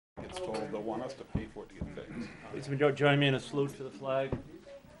told they'll want us to pay for it to get fixed. Please join me in a salute to the flag. I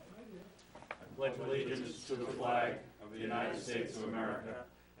pledge allegiance to the flag of the United States of America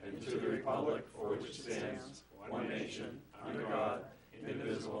and to the republic for which it stands, one nation, under God,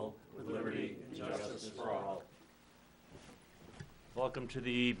 indivisible, with liberty and justice for all. Welcome to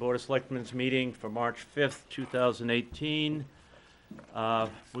the Board of Selectmen's meeting for March 5th, 2018. We're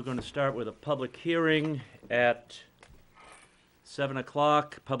going to start with a public hearing at 7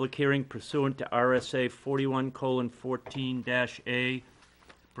 o'clock. Public hearing pursuant to RSA 41:14-A,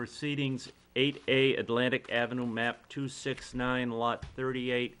 proceedings 8A Atlantic Avenue, map 269, lot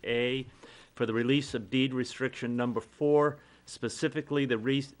 38A, for the release of deed restriction number 4, specifically the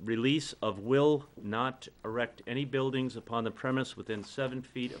release of will not erect any buildings upon the premise within 7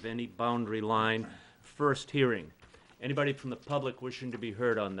 feet of any boundary line. First hearing. Anybody from the public wishing to be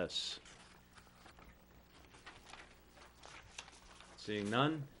heard on this? Seeing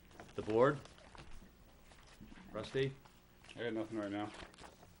none. The board? Rusty? I got nothing right now.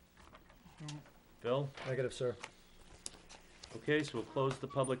 Phil? Negative, sir. Okay, so we'll close the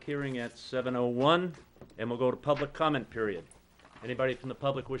public hearing at 7:01, and we'll go to public comment period. Anybody from the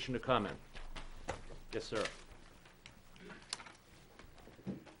public wishing to comment? Yes, sir.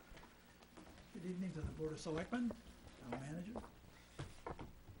 Good evening to the Board of Selectmen, Town Manager.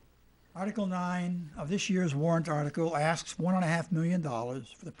 Article 9 of this year's warrant article asks $1.5 million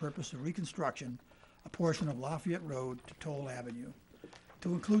for the purpose of reconstruction, a portion of Lafayette Road to Toll Avenue,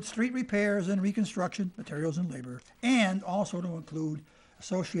 to include street repairs and reconstruction, materials and labor, and also to include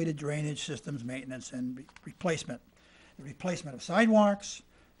associated drainage systems maintenance and replacement. The replacement of sidewalks,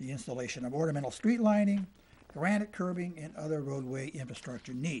 the installation of ornamental street lighting, granite curbing, and other roadway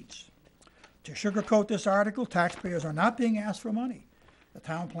infrastructure needs. To sugarcoat this article, taxpayers are not being asked for money. The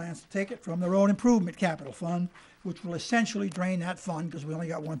town plans to take it from the Road Improvement Capital Fund, which will essentially drain that fund because we only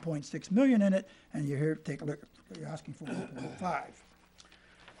got 1.6 million in it, and you're here to take a look. You're asking for 1.5.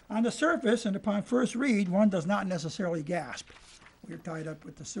 On the surface, and upon first read, one does not necessarily gasp. We're tied up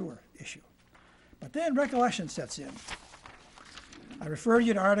with the sewer issue. But then recollection sets in. I refer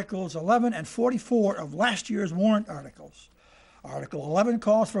you to Articles 11 and 44 of last year's warrant articles. Article 11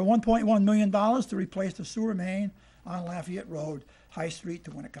 calls for $1.1 million to replace the sewer main on Lafayette Road, High Street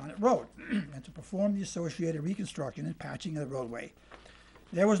to Winnicott Road, and to perform the associated reconstruction and patching of the roadway.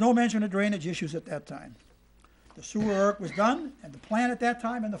 There was no mention of drainage issues at that time. The sewer work was done, and the plan at that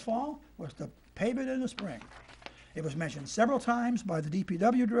time in the fall was to pave it in the spring. It was mentioned several times by the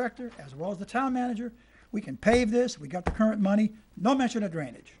DPW director as well as the town manager. We can pave this, we got the current money, no mention of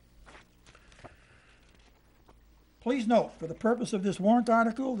drainage. Please note, for the purpose of this warrant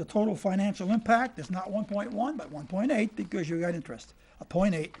article, the total financial impact is not 1.1, but 1.8 because you got interest, a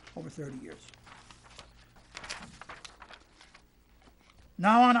 0.8 over 30 years.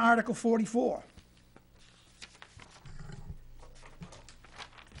 Now on Article 44.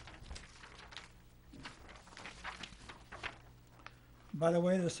 By the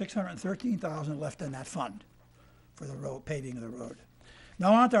way, there's $613,000 left in that fund for the road, paving of the road.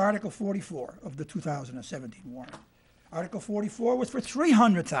 Now on to Article 44 of the 2017 warrant. Article 44 was for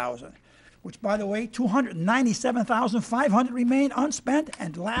 $300,000, which, by the way, $297,500 remain unspent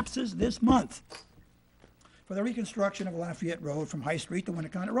and lapses this month for the reconstruction of Lafayette Road from High Street to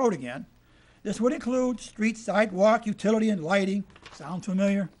Winnicott Road again. This would include street, sidewalk, utility, and lighting. Sound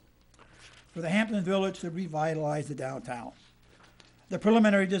familiar? For the Hampton Village to revitalize the downtown. The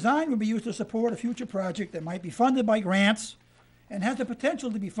preliminary design would be used to support a future project that might be funded by grants and has the potential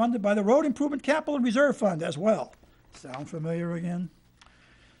to be funded by the Road Improvement Capital Reserve Fund as well. Sound familiar again?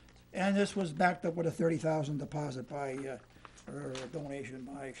 And this was backed up with a $30,000 deposit by, or a donation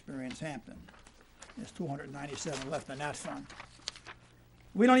by Experience Hampton. There's $297 left in that fund.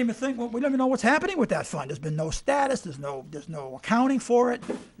 We don't even know what's happening with that fund. There's been no status. There's no accounting for it.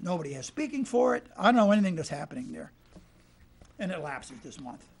 Nobody is speaking for it. I don't know anything that's happening there. And it lapses this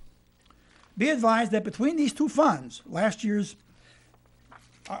month. Be advised that between these two funds, last year's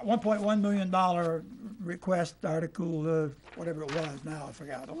 $1.1 million request article, whatever it was now, I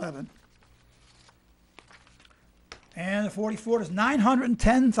forgot, 11, and the 44 is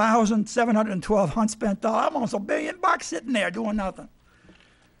 $910,712 unspent dollars, almost $1 billion sitting there doing nothing.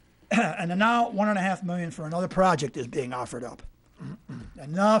 And then now $1.5 million for another project is being offered up.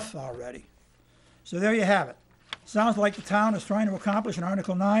 Enough already. So there you have it. Sounds like the town is trying to accomplish in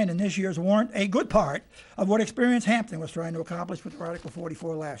Article 9 in this year's warrant a good part of what Experience Hampton was trying to accomplish with Article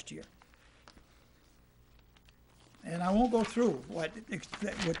 44 last year. And I won't go through what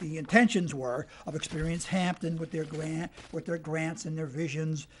the intentions were of Experience Hampton with their grants and their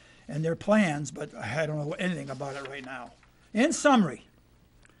visions and their plans, but I don't know anything about it right now. In summary,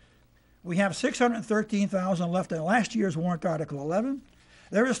 We have $613,000 left in last year's warrant Article 11.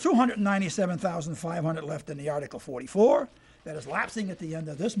 There is $297,500 left in the Article 44 that is lapsing at the end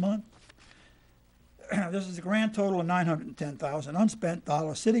of this month. This is a grand total of $910,000 unspent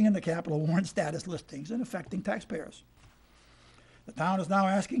dollars sitting in the capital warrant status listings and affecting taxpayers. The town is now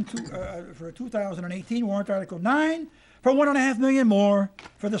asking for a 2018 warrant Article 9 for $1.5 million more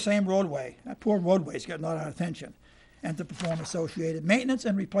for the same roadway. That poor roadway's getting a lot of attention. And to perform associated maintenance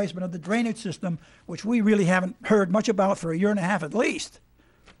and replacement of the drainage system, which we really haven't heard much about for a year and a half at least.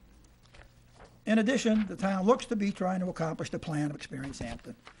 In addition, the town looks to be trying to accomplish the plan of Experience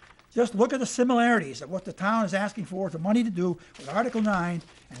Hampton. Just look at the similarities of what the town is asking for the money to do with Article 9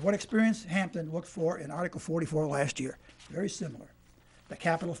 and what Experience Hampton looked for in Article 44 last year. Very similar. The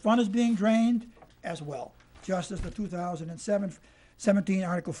capital fund is being drained as well, just as the 2017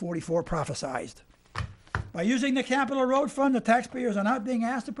 Article 44 prophesized. By using the capital road fund, the taxpayers are not being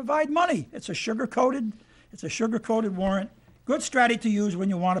asked to provide money. It's a sugar-coated warrant. Good strategy to use when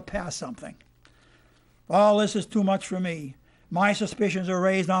you want to pass something. All this is too much for me. My suspicions are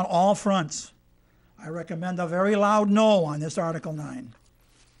raised on all fronts. I recommend a very loud no on this Article 9.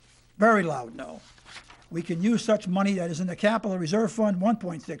 Very loud no. We can use such money that is in the Capital Reserve Fund,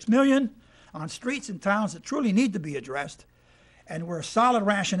 $1.6 million, on streets and towns that truly need to be addressed, and where a solid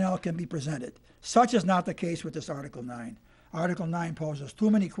rationale can be presented. Such is not the case with this Article 9. Article 9 poses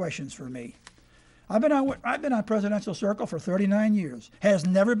too many questions for me. I've been on Presidential Circle for 39 years. Has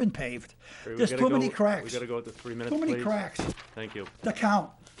never been paved. There's too many cracks. We got to go with the 3 minutes, Too many please. cracks Thank you. to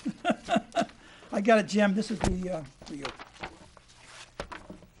count. I got it, Jim. This is the for you.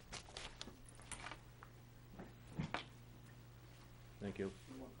 Thank you.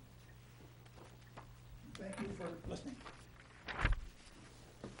 Thank you for listening.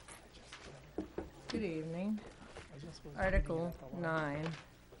 Good evening. Article 9.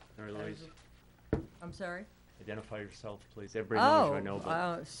 Mary Louise, I'm sorry? identify yourself, please. Everybody knows who I know, but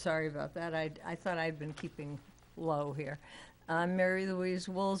Oh, sorry about that. I thought I'd been keeping low here. I'm Mary Louise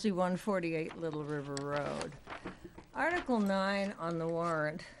Woolsey, 148 Little River Road. Article 9 on the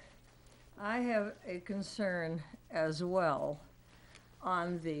warrant. I have a concern as well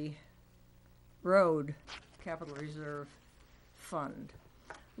on the road capital reserve fund.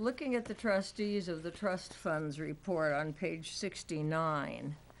 Looking at the trustees of the trust funds report on page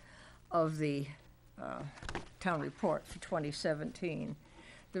 69 of the town report for 2017,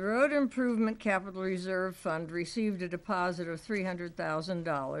 the Road Improvement Capital Reserve Fund received a deposit of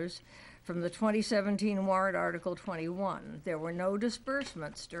 $300,000 from the 2017 warrant Article 21. There were no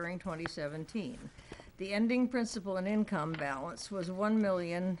disbursements during 2017. The ending principal and income balance was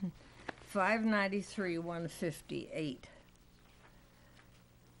 $1,593,158.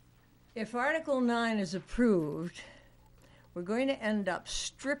 If Article 9 is approved, we're going to end up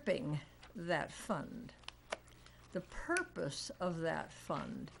stripping that fund. The purpose of that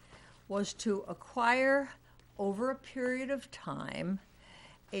fund was to acquire, over a period of time,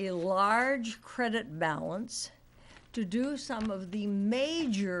 a large credit balance to do some of the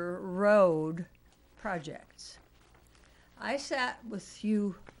major road projects. I sat with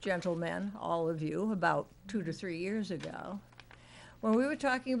you gentlemen, all of you, about 2 to 3 years ago, when we were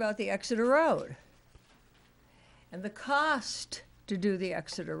talking about the Exeter Road and the cost to do the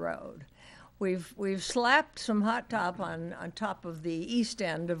Exeter Road. We've slapped some hot top on top of the east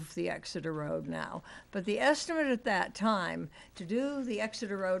end of the Exeter Road now, but the estimate at that time to do the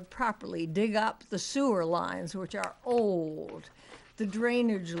Exeter Road properly, dig up the sewer lines, which are old, the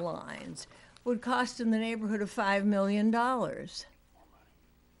drainage lines, would cost in the neighborhood of $5 million.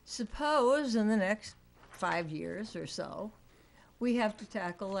 Suppose in the next 5 years or so, we have to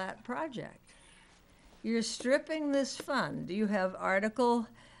tackle that project. You're stripping this fund. You have Article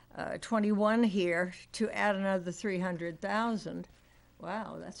 21 here to add another $300,000.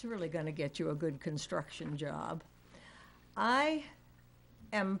 Wow, that's really going to get you a good construction job. I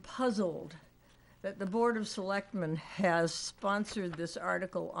am puzzled that the Board of Selectmen has sponsored this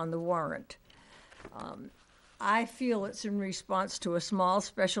article on the warrant. I feel it's in response to a small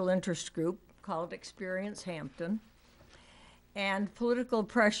special interest group called Experience Hampton. And political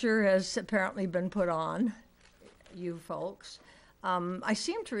pressure has apparently been put on you folks. I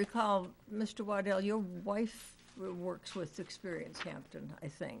seem to recall, Mr. Waddell, your wife works with Experience Hampton, I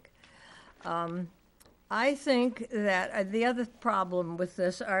think. I think that the other problem with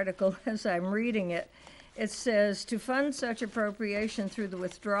this article, as I'm reading it, it says to fund such appropriation through the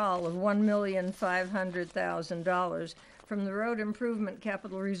withdrawal of $1,500,000 from the Road Improvement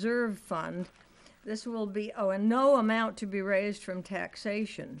Capital Reserve Fund. This will be, and no amount to be raised from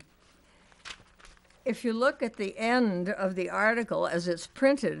taxation. if you look at the end of the article as it's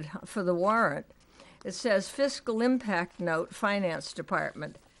printed for the warrant, it says fiscal impact note, Finance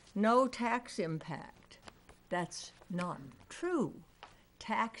Department, no tax impact. That's not true.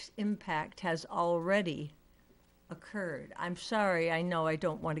 Tax impact has already occurred. I'm sorry, I know I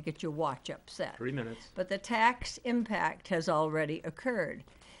don't want to get your watch upset. 3 minutes. But the tax impact has already occurred.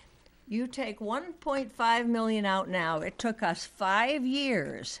 You take 1.5 million out now. It took us 5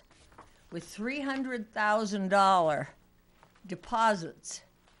 years with $300,000 deposits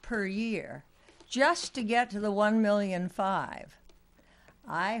per year just to get to the 1.5 million.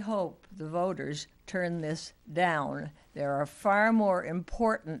 I hope the voters turn this down. There are far more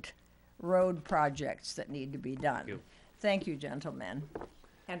important road projects that need to be done. you. Thank you, gentlemen,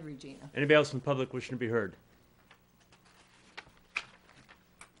 and Regina. Anybody else in the public wishing to be heard?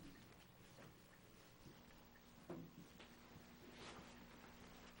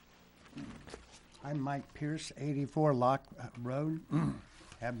 I'm Mike Pierce, 84 Lock Road.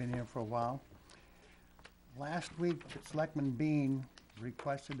 Have been here for a while. Last week, Selectman Bean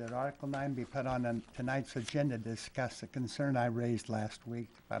requested that Article 9 be put on tonight's agenda to discuss the concern I raised last week,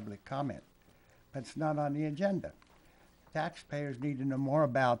 public comment. But it's not on the agenda. Taxpayers need to know more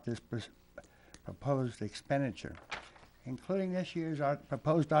about this proposed expenditure, including this year's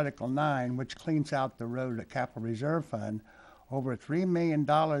proposed Article 9, which cleans out the road at Capital Reserve Fund. Over $3 million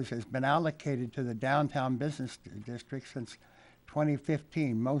has been allocated to the downtown business district since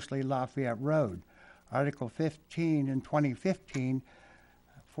 2015, mostly Lafayette Road. Article 15 in 2015,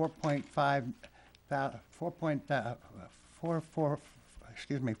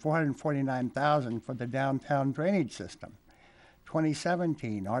 449,000 for the downtown drainage system.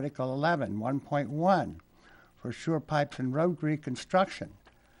 2017, Article 11, 1.1 for sewer pipes and road reconstruction.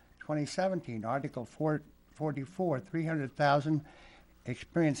 2017, Article 44, 300,000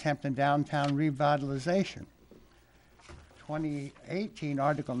 Experience Hampton downtown revitalization. 2018,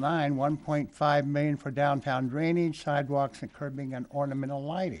 Article 9, 1.5 million for downtown drainage, sidewalks, and curbing and ornamental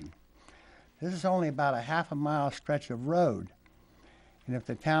lighting. This is only about a half a mile stretch of road, and if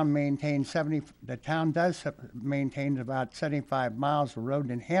the town maintains the town does maintain about 75 miles of road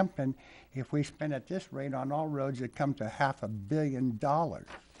in Hampton. If we spend at this rate on all roads, it comes to $500 million. Okay,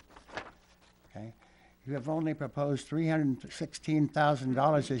 you have only proposed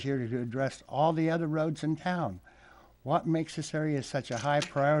 $316,000 this year to address all the other roads in town. What makes this area such a high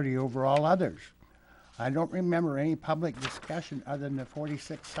priority over all others? I don't remember any public discussion other than the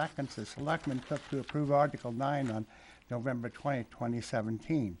 46 seconds the selectmen took to approve Article 9 on November 20,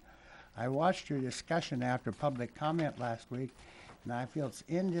 2017. I watched your discussion after public comment last week, and I feel it's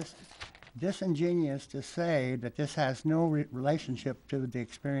disingenuous to say that this has no relationship to the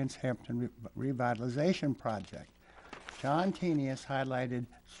Experience Hampton revitalization project. John Tenius highlighted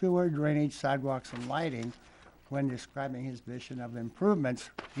sewer, drainage, sidewalks, and lighting when describing his vision of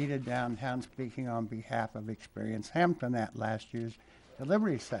improvements needed downtown, speaking on behalf of Experience Hampton at last year's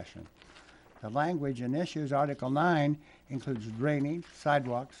delivery session. The language in this year's Article 9 includes drainage,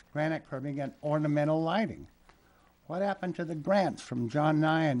 sidewalks, granite curbing, and ornamental lighting. What happened to the grants from John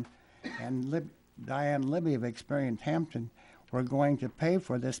Nye and Diane Libby of Experience Hampton? We're going to pay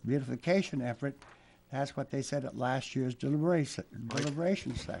for this beautification effort. That's what they said at last year's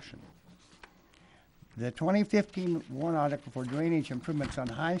deliberation session. The 2015 warrant article for drainage improvements on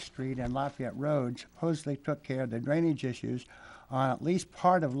High Street and Lafayette Road supposedly took care of the drainage issues on at least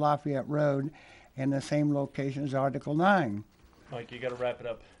part of Lafayette Road in the same location as Article 9. Mike, you got to wrap it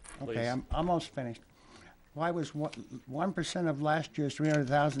up, please. Okay, I'm almost finished. Why was 1% of last year's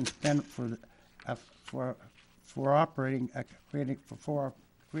 300,000 spent for operating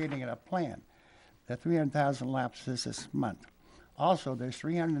creating a plan? The 300,000 lapses this month. Also, there's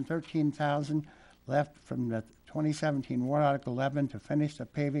 313,000 left from the 2017 warrant Article 11 to finish the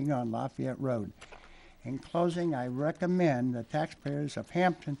paving on Lafayette Road. In closing, I recommend the taxpayers of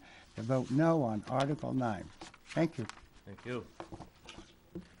Hampton to vote no on Article 9. Thank you. Thank you.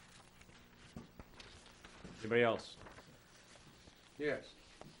 Anybody else? Yes.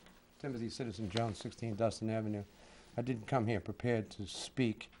 Timothy Citizen Jones, 16 Dustin Avenue. I didn't come here prepared to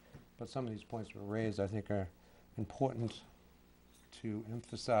speak, but some of these points were raised I think are important to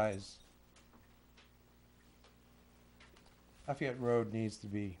emphasize. Lafayette Road needs to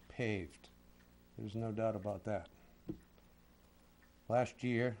be paved. There's no doubt about that. Last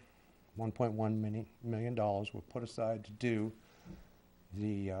year, $1.1 million were put aside to do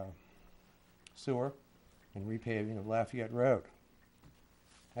the sewer and repaving of Lafayette Road.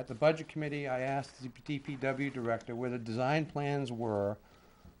 At the Budget Committee, I asked the DPW director where the design plans were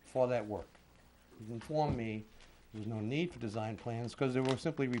for that work. He informed me there was no need for design plans because they were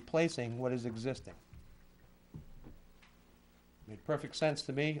simply replacing what is existing. Made perfect sense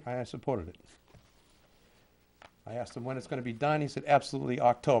to me. I supported it. I asked him when it's going to be done. He said absolutely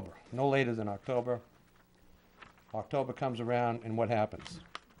October, no later than October. October comes around, and what happens?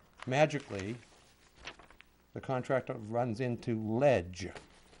 Magically, the contractor runs into ledge.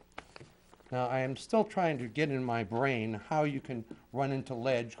 Now, I am still trying to get in my brain how you can run into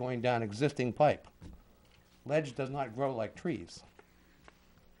ledge going down existing pipe. Ledge does not grow like trees.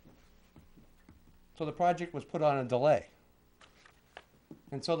 So the project was put on a delay.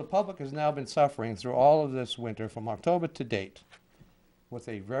 And so the public has now been suffering through all of this winter from October to date with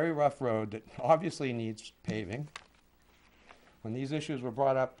a very rough road that obviously needs paving. When these issues were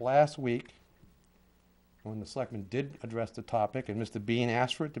brought up last week, when the selectmen did address the topic and Mr. Bean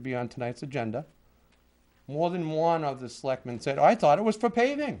asked for it to be on tonight's agenda, more than one of the selectmen said, I thought it was for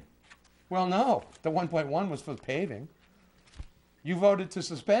paving. Well, no, the 1.1 was for paving. You voted to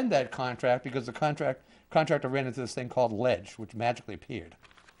suspend that contract because the contractor ran into this thing called ledge, which magically appeared.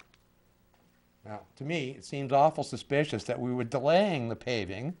 Now, to me, it seems awful suspicious that we were delaying the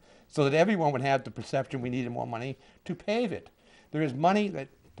paving so that everyone would have the perception we needed more money to pave it. There is money that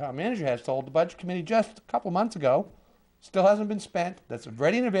town manager has told the budget committee just a couple months ago, still hasn't been spent, that's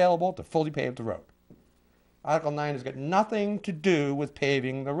ready and available to fully pave the road. Article 9 has got nothing to do with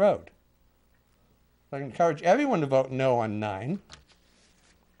paving the road. I encourage everyone to vote no on 9.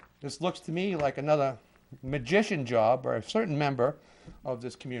 This looks to me like another magician job by a certain member of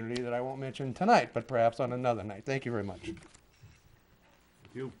this community that I won't mention tonight, but perhaps on another night. Thank you very much. Thank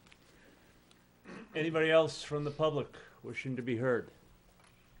you. Anybody else from the public wishing to be heard?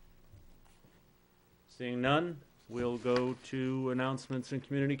 Seeing none, we'll go to announcements and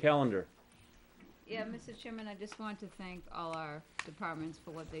community calendar. Yeah, Mr. Chairman, I just want to thank all our departments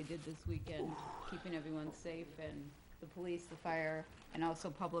for what they did this weekend, keeping everyone safe, and the police, the fire, and also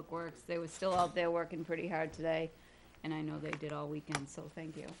Public Works. They were still out there working pretty hard today, and I know they did all weekend, so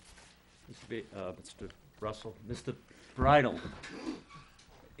thank you. Mr. Russell, Mr. Bridle.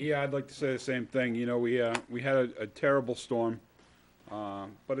 Yeah, I'd like to say the same thing. You know, we had a terrible storm,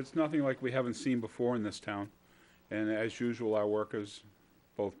 but it's nothing like we haven't seen before in this town. And as usual, our workers,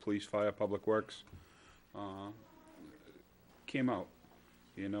 both police, fire, public works, came out.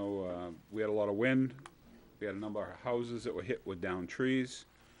 You know, we had a lot of wind. We had a number of houses that were hit with downed trees.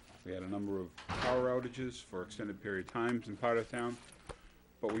 We had a number of power outages for extended period of times in part of town,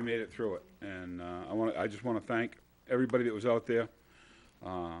 but we made it through it. And I just want to thank everybody that was out there.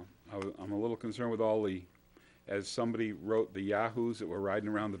 I'm a little concerned with all the, as somebody wrote, the yahoos that were riding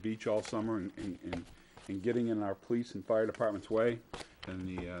around the beach all summer and getting in our police and fire department's way,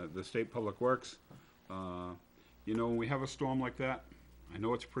 and the state public works. You know, when we have a storm like that, I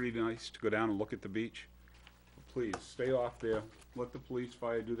know it's pretty nice to go down and look at the beach. But please stay off there. Let the police,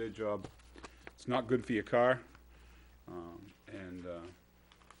 fire do their job. It's not good for your car,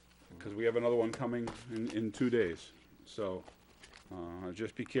 because we have another one coming in 2 days. So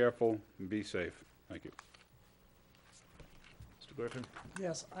just be careful and be safe. Thank you. Mr. Griffin?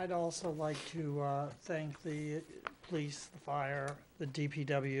 Yes, I'd also like to thank the police, the fire, the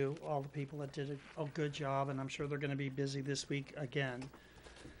DPW, all the people that did a good job, and I'm sure they're going to be busy this week again.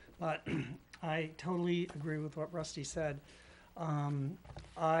 But I totally agree with what Rusty said.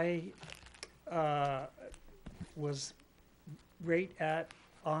 I was right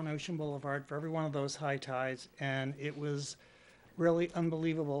on Ocean Boulevard for every one of those high tides, and it was really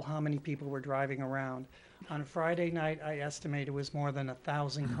unbelievable how many people were driving around. On Friday night, I estimate it was more than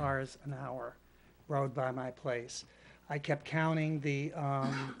 1,000 cars an hour rode by my place. I kept counting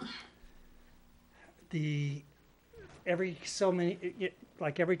every so many,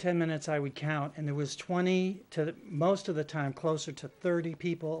 like every 10 minutes I would count, and there was 20 to most of the time closer to 30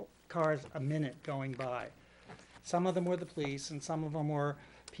 cars a minute going by. Some of them were the police, and some of them were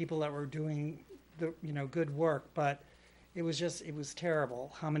people that were doing good work, but it was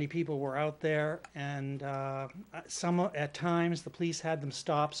terrible how many people were out there, and at times the police had them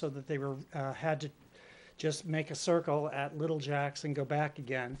stop so that they had to just make a circle at Little Jack's and go back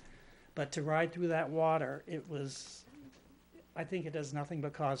again. But to ride through that water, I think it does nothing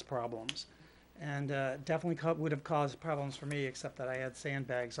but cause problems. And definitely would have caused problems for me, except that I had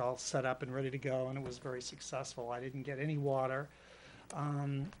sandbags all set up and ready to go, and it was very successful. I didn't get any water.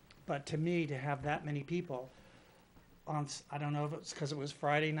 But to me, to have that many people, I don't know if it's because it was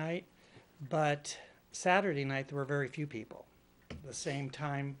Friday night, but Saturday night there were very few people, the same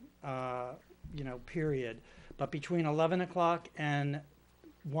time, period. But between 11 o'clock and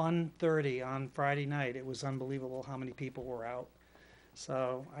 1:30 on Friday night, it was unbelievable how many people were out.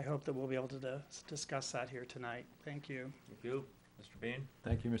 So I hope that we'll be able to discuss that here tonight. Thank you. Thank you. Mr. Bean?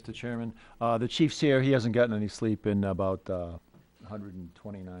 Thank you, Mr. Chairman. The chief's here. He hasn't gotten any sleep in about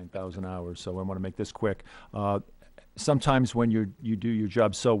 129,000 hours, so I want to make this quick. Sometimes when you do your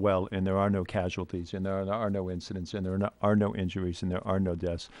job so well and there are no casualties and there are no incidents and there are no injuries and there are no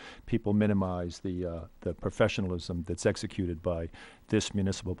deaths, people minimize the professionalism that's executed by this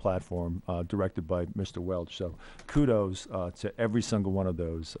municipal platform directed by Mr. Welch. So kudos to every single one of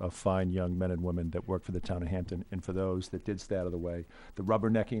those fine young men and women that work for the town of Hampton, and for those that did stay out of the way. The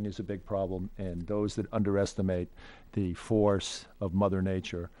rubbernecking is a big problem, and those that underestimate the force of Mother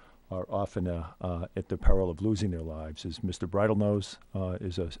Nature are often at the peril of losing their lives. As Mr. Bridle knows,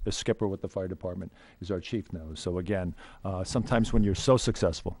 is a skipper with the fire department, as our chief knows. So again, sometimes when you're so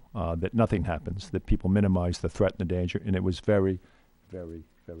successful that nothing happens, that people minimize the threat and the danger, and it was very, very,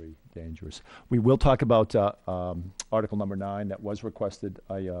 very dangerous. We will talk about Article number 9 that was requested.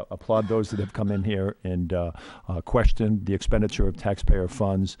 I applaud those that have come in here and questioned the expenditure of taxpayer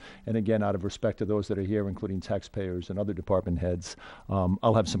funds. And again, out of respect to those that are here, including taxpayers and other department heads,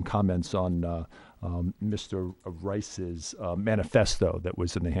 I'll have some comments on Mr. Rice's manifesto that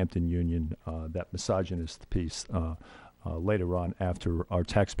was in the Hampton Union, that misogynist piece, later on after our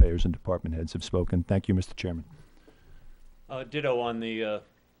taxpayers and department heads have spoken. Thank you, Mr. Chairman. Ditto on the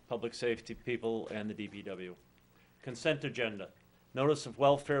public safety people and the DPW. Consent agenda. Notice of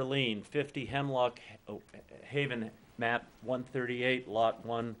welfare lien, 50 Hemlock Haven, map 138, lot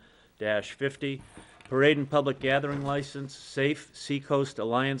 1-50. Parade and public gathering license, Safe Seacoast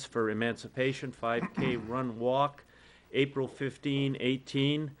Alliance for Emancipation, 5K Run Walk, April 15,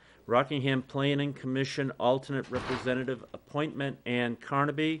 18. Rockingham Planning Commission alternate representative appointment, Ann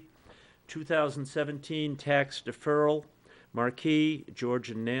Carnaby. 2017 tax deferral, Marquis,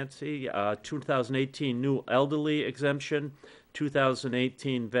 George and Nancy. 2018 new elderly exemption,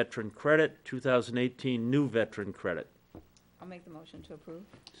 2018 veteran credit, 2018 new veteran credit. I'll make the motion to approve.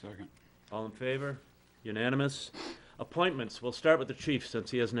 Second. All in favor? Unanimous. Appointments. We'll start with the chief since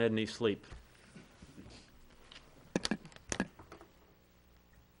he hasn't had any sleep. Try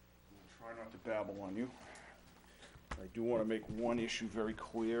not to babble on you. I do want to make one issue very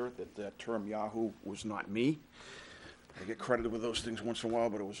clear, that that term Yahoo was not me. I get credited with those things once in a while,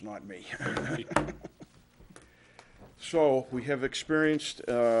 but it was not me. So we have experienced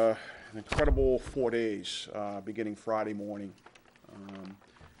an incredible 4 days, beginning Friday morning.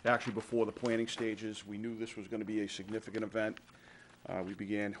 Actually, before the planning stages, we knew this was going to be a significant event. We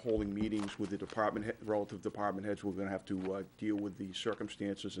began holding meetings with the relative department heads. We're going to have to deal with the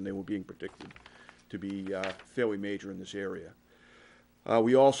circumstances, and they were being predicted to be fairly major in this area.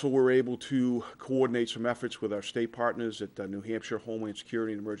 We also were able to coordinate some efforts with our state partners at New Hampshire Homeland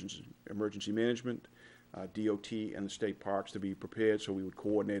Security and Emergency Management, DOT, and the state parks to be prepared, so we would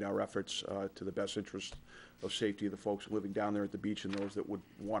coordinate our efforts to the best interest of safety of the folks living down there at the beach and those that would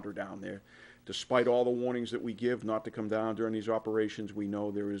wander down there. Despite all the warnings that we give not to come down during these operations, we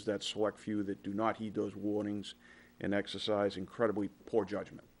know there is that select few that do not heed those warnings and exercise incredibly poor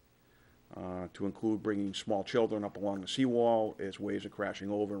judgment. To include bringing small children up along the seawall as waves are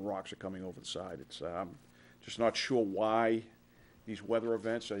crashing over and rocks are coming over the side. It's just not sure why these weather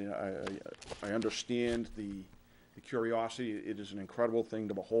events. I understand the curiosity. It is an incredible thing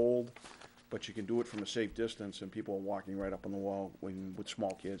to behold, but you can do it from a safe distance, and people are walking right up on the wall with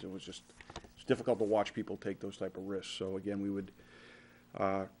small kids. It's difficult to watch people take those type of risks. So again, we would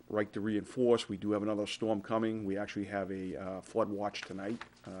like to reinforce, we do have another storm coming. We actually have a flood watch tonight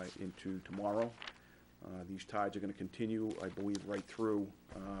into tomorrow. These tides are going to continue, I believe, right through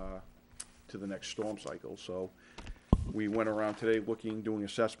to the next storm cycle. So we went around today doing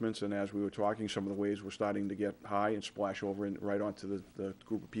assessments, and as we were talking, some of the waves were starting to get high and splash over right onto the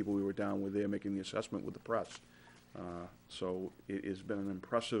group of people we were down with there making the assessment with the press. So it has been an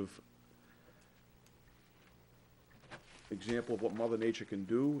impressive example of what Mother Nature can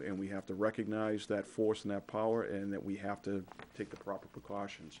do, and we have to recognize that force and that power, and that we have to take the proper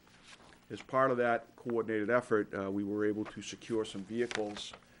precautions. As part of that coordinated effort, we were able to secure some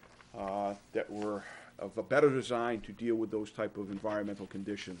vehicles that were of a better design to deal with those type of environmental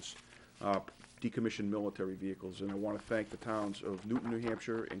conditions, decommissioned military vehicles. And I want to thank the towns of Newton, New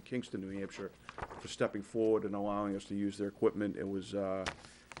Hampshire and Kingston, New Hampshire for stepping forward and allowing us to use their equipment. It was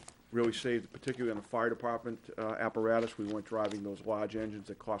really saved, particularly on the fire department apparatus. We weren't driving those large engines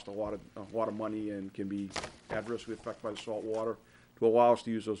that cost a lot of money and can be adversely affected by the salt water, to allow us to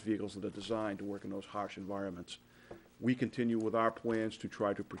use those vehicles that are designed to work in those harsh environments. We continue with our plans to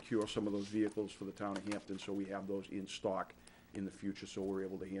try to procure some of those vehicles for the town of Hampton, so we have those in stock in the future, so we're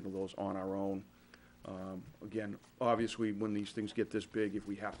able to handle those on our own. Again, obviously, when these things get this big, if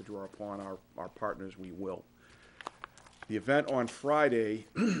we have to draw upon our partners, we will. The event on Friday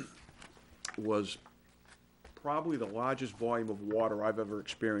was probably the largest volume of water I've ever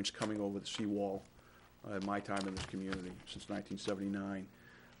experienced coming over the seawall in my time in this community since 1979.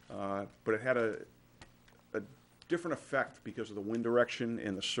 But it had a different effect because of the wind direction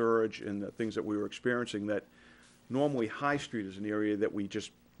and the surge and the things that we were experiencing, that normally High Street is an area that we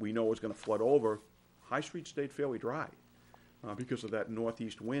know is going to flood over. High Street stayed fairly dry because of that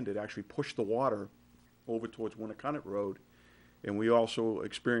northeast wind. It actually pushed the water over towards Winnacunnet Road, and we also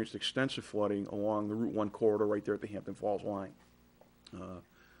experienced extensive flooding along the Route 1 corridor right there at the Hampton Falls line.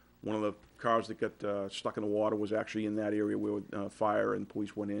 One of the cars that got stuck in the water was actually in that area where fire and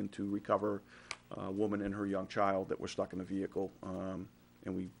police went in to recover a woman and her young child that were stuck in the vehicle.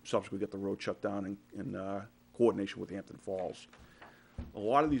 And we subsequently got the road shut down in coordination with Hampton Falls. A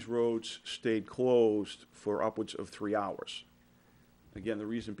lot of these roads stayed closed for upwards of 3 hours. Again, the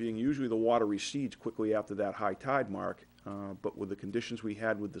reason being, usually the water recedes quickly after that high tide mark, but with the conditions we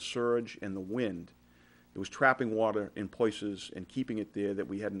had with the surge and the wind, it was trapping water in places and keeping it there that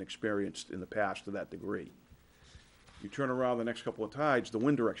we hadn't experienced in the past to that degree. You turn around the next couple of tides, the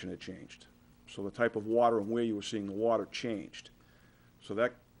wind direction had changed. So the type of water and where you were seeing the water changed. So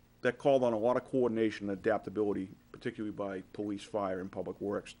that called on a lot of coordination and adaptability, particularly by police, fire, and public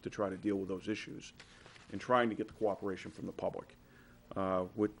works, to try to deal with those issues and trying to get the cooperation from the public,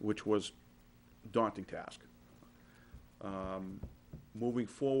 which was a daunting task. Moving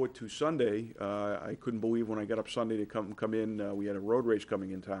forward to Sunday, I couldn't believe when I got up Sunday to come in, we had a road race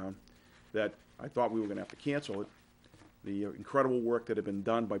coming in town, that I thought we were going to have to cancel it. The incredible work that had been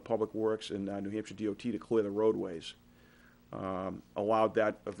done by Public Works and New Hampshire DOT to clear the roadways allowed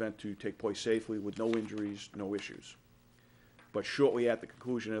that event to take place safely with no injuries, no issues. But shortly at the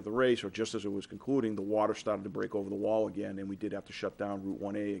conclusion of the race, or just as it was concluding, the water started to break over the wall again, and we did have to shut down Route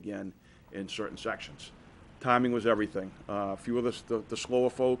 1A again in certain sections. Timing was everything. A few of the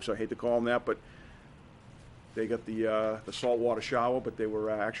slower folks, I hate to call them that, but they got the saltwater shower, but they were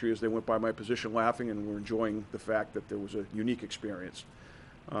actually, as they went by my position, laughing and were enjoying the fact that there was a unique experience.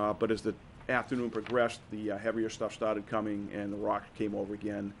 But as the afternoon progressed, the heavier stuff started coming and the rock came over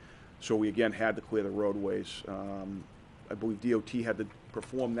again. So we again had to clear the roadways. I believe DOT had to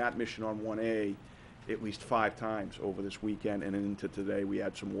perform that mission on 1A at least 5 times over this weekend, and into today we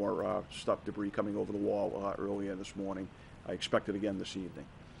had some more stuff, debris coming over the wall earlier this morning. I expect it again this evening.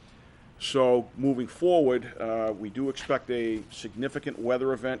 So moving forward, we do expect a significant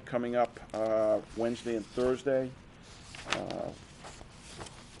weather event coming up Wednesday and Thursday.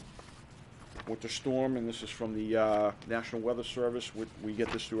 Winter storm, and this is from the National Weather Service. We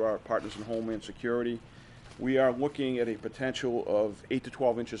get this through our partners in Homeland Security. We are looking at a potential of 8 to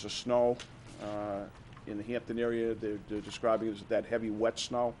 12 inches of snow in the Hampton area. They're describing it as that heavy, wet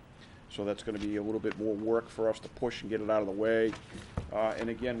snow. So that's going to be a little bit more work for us to push and get it out of the way. And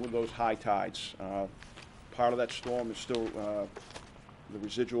again, with those high tides, part of that storm is still the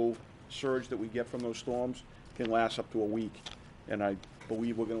residual surge that we get from those storms can last up to a week. And I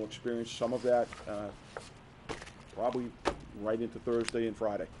believe we're going to experience some of that probably right into Thursday and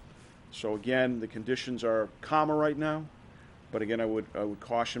Friday. So again, the conditions are calmer right now, but again, I would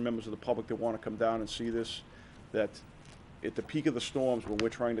caution members of the public that want to come down and see this, that at the peak of the storms, when we're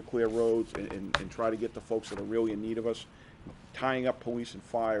trying to clear roads and try to get the folks that are really in need of us, tying up police and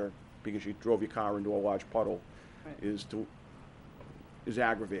fire because you drove your car into a large puddle is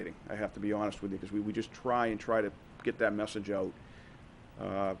aggravating. I have to be honest with you, because we just try to get that message out.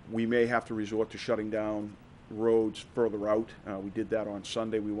 We may have to resort to shutting down roads further out. We did that on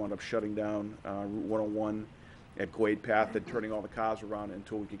Sunday. We wound up shutting down Route 101 at Glade Path and turning all the cars around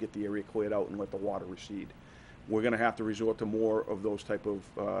until we could get the area cleared out and let the water recede. We're going to have to resort to more of those type of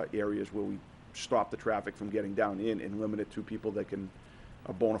areas where we stop the traffic from getting down in and limit it to people that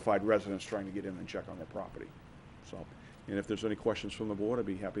are bona fide residents trying to get in and check on their property. So, and if there's any questions from the board, I'd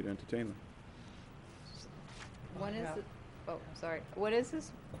be happy to entertain them. When is it? Oh, sorry. When is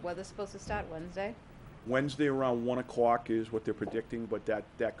this weather supposed to start? Wednesday? Wednesday around 1 o'clock is what they're predicting, but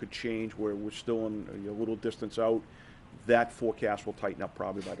that could change where we're still in a little distance out. That forecast will tighten up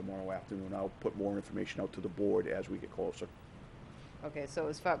probably by tomorrow afternoon. I'll put more information out to the board as we get closer. Okay, so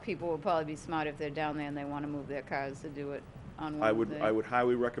as far, people would probably be smart if they're down there and they want to move their cars to do it on Wednesday. I would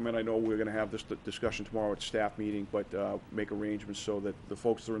highly recommend, I know we're going to have this discussion tomorrow at staff meeting, but make arrangements so that the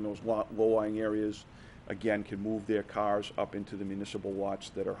folks that are in those low-lying areas, again, can move their cars up into the municipal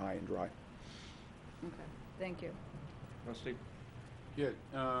lots that are high and dry. Okay, thank you. Trustee? Yeah,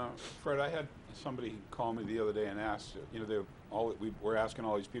 Fred, I had somebody call me the other day and ask, we're asking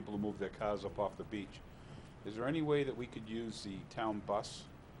all these people to move their cars up off the beach. Is there any way that we could use the town bus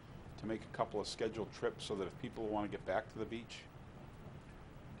to make a couple of scheduled trips so that if people want to get back to the beach?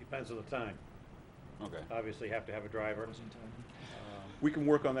 Depends on the time. Okay. Obviously have to have a driver. We can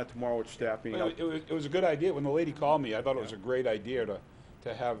work on that tomorrow with staff meeting. Well, it was a good idea. When the lady called me, I thought it was a great idea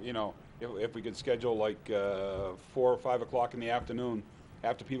to have, you know, if we could schedule like 4 or 5 o'clock in the afternoon,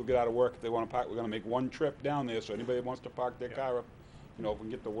 after people get out of work, if they want to park, we're going to make one trip down there, so anybody that wants to park their car up, you know, if we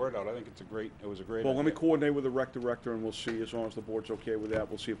can get the word out, I think it was a great Well, idea. let me coordinate with the rec director, and we'll see, as long as the board's okay with that,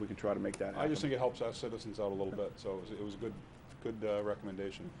 we'll see if we can try to make that happen. I just think it helps our citizens out a little bit, so it was a good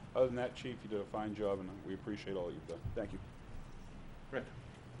recommendation. Other than that, Chief, you did a fine job, and we appreciate all you've done. Thank you. Rick?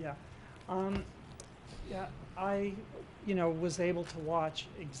 Yeah. Yeah, I, was able to watch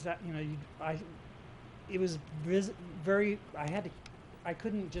it was very, I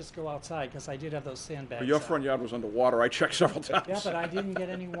couldn't just go outside because I did have those sandbags But your out. front yard was underwater. I checked several times. Yeah, but I didn't get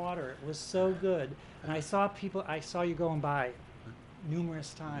any water. It was so good. And I saw you going by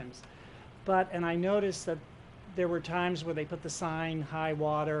numerous times. And I noticed that there were times where they put the sign high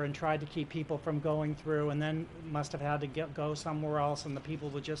water and tried to keep people from going through, and then must have had to go somewhere else, and the people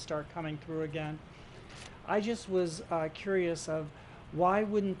would just start coming through again. I just was curious of why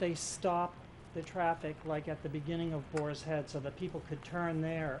wouldn't they stop the traffic like at the beginning of Boar's Head so that people could turn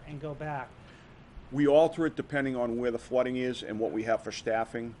there and go back? We alter it depending on where the flooding is and what we have for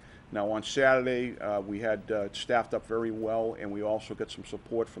staffing. Now, on Saturday, we had staffed up very well, and we also got some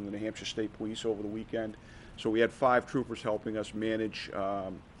support from the New Hampshire State Police over the weekend. So we had 5 troopers helping us manage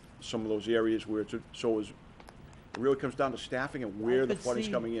some of those areas where it really comes down to staffing and where the flooding's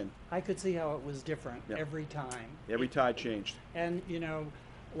coming in. I could see how it was different Yep. every time. Every tide changed. And,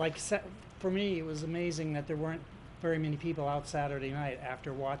 for me, it was amazing that there weren't very many people out Saturday night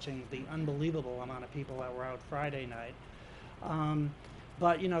after watching the unbelievable amount of people that were out Friday night.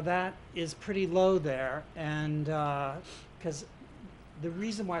 But, that is pretty low there. And because the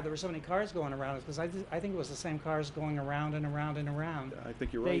reason why there were so many cars going around is because I think it was the same cars going around and around and around. I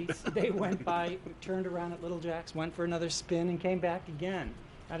think you're right. They went by, turned around at Little Jack's, went for another spin, and came back again.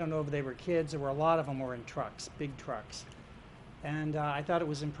 I don't know if they were kids. A lot of them were in trucks, big trucks. And I thought it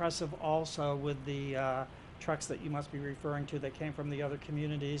was impressive also with the trucks that you must be referring to that came from the other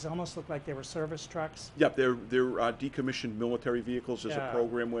communities. Almost looked like they were service trucks. Yep, they're decommissioned military vehicles. There's a Yeah.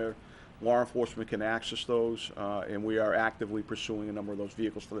 program where law enforcement can access those, and we are actively pursuing a number of those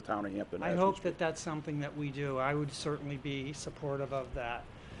vehicles for the town of Hampton. I as we hope speak. that that's something that we do. I would certainly be supportive of that.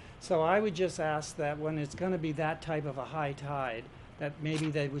 So I would just ask that when it's going to be that type of a high tide, that maybe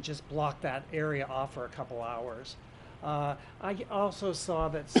they would just block that area off for a couple hours. I also saw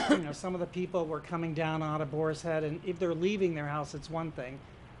that some of the people were coming down out of Boar's Head, and if they're leaving their house, it's one thing.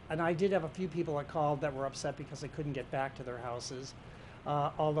 And I did have a few people that called that were upset because they couldn't get back to their houses.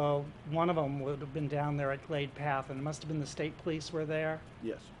 Although one of them would have been down there at Glade Path, and it must have been the state police were there.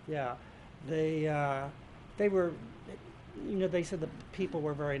 Yes. Yeah, they were, they said the people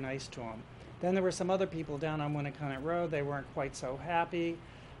were very nice to them. Then there were some other people down on Winnicott Road. They weren't quite so happy,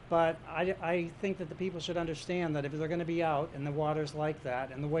 but I think that the people should understand that if they're going to be out and the water's like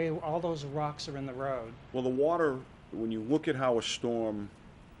that, and the way all those rocks are in the road. Well, the water, when you look at how a storm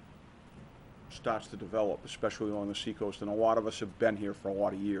starts to develop, especially along the seacoast, and a lot of us have been here for a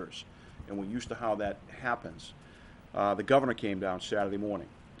lot of years, and we're used to how that happens. The governor came down Saturday morning,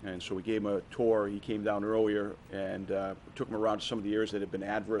 and so we gave him a tour. He came down earlier and took him around to some of the areas that had been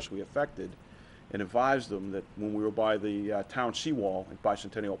adversely affected, and advised them that when we were by the town seawall at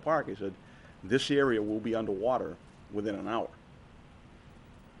Bicentennial Park, he said, this area will be underwater within an hour.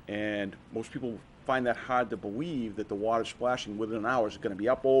 And most people find that hard to believe, that the water splashing within an hour is going to be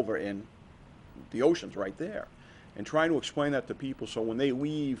up over, and the ocean's right there. And trying to explain that to people, so when they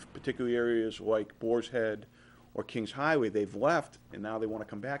leave particular areas like Boar's Head or Kings Highway, they've left, and now they want to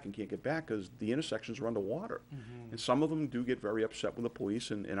come back and can't get back because the intersections are underwater. And some of them do get very upset with the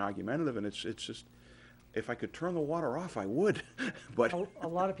police and argumentative, and it's just, if I could turn the water off, I would. But A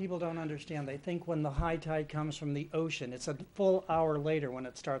lot of people don't understand. They think when the high tide comes from the ocean, it's a full hour later when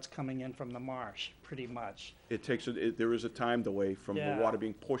it starts coming in from the marsh, pretty much. it takes, there is a time delay from the Yeah. water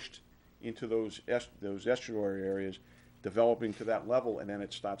being pushed into those estuary areas, developing to that level, and then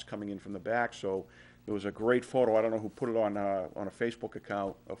it starts coming in from the back. So there was a great photo, I don't know who put it on a Facebook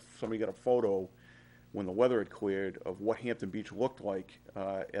account, of somebody got a photo when the weather had cleared of what Hampton Beach looked like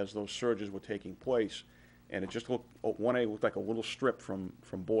as those surges were taking place. And it just looked, one A looked like a little strip from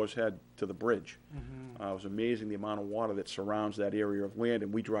Boar's Head to the bridge. It was amazing the amount of water that surrounds that area of land,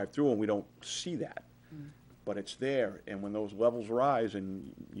 and we drive through and we don't see that. But it's there, and when those levels rise,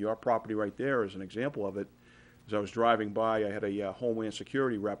 and your property right there is an example of it. As I was driving by, I had a Homeland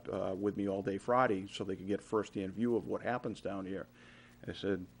Security rep with me all day Friday, so they could get first-hand view of what happens down here. And I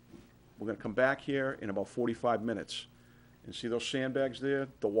said, we're gonna come back here in about 45 minutes, And see those sandbags there?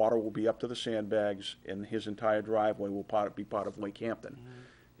 The water will be up to the sandbags, and his entire driveway will be part of Lake Hampton.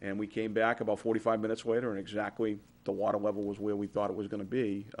 And we came back about 45 minutes later, and exactly the water level was where we thought it was gonna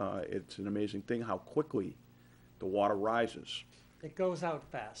be. It's an amazing thing how quickly the water rises. It goes out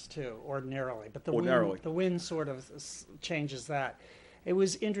fast too, ordinarily, but Ordinarily. the wind sort of changes that. It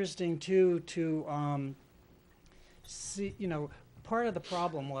was interesting too to see, part of the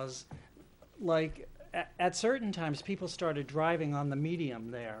problem was, like, at certain times, people started driving on the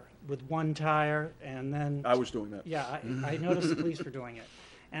medium there with one tire, and then I was doing that. yeah, I noticed the police were doing it,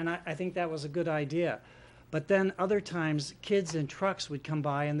 and I think that was a good idea. But then other times, kids in trucks would come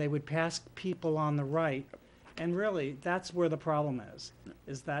by and they would pass people on the right. And really, that's where the problem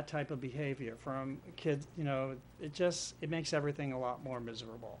is that type of behavior from kids. It makes everything a lot more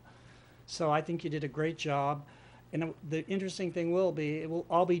miserable. So I think you did a great job. And the interesting thing will be, it will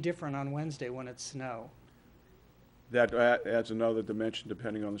all be different on Wednesday when it's snow. That adds another dimension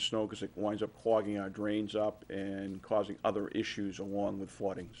depending on the snow, because it winds up clogging our drains up and causing other issues along with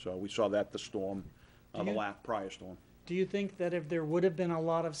flooding. So we saw that the storm, the prior storm. Do you think that if there would have been a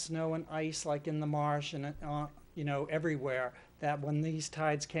lot of snow and ice, like in the marsh and, everywhere, that when these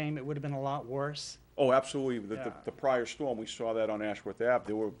tides came, it would have been a lot worse? Oh, absolutely. Yeah. The prior storm, we saw that on Ashworth Ave.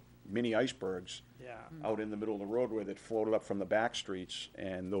 There were mini icebergs Yeah. out in the middle of the roadway that floated up from the back streets,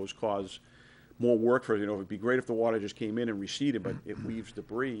 and those cause more work for, it'd be great if the water just came in and receded, but it leaves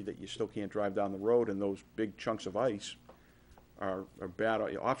debris that you still can't drive down the road, and those big chunks of ice are bad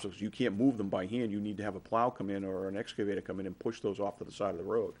obstacles. You can't move them by hand. You need to have a plow come in or an excavator come in and push those off to the side of the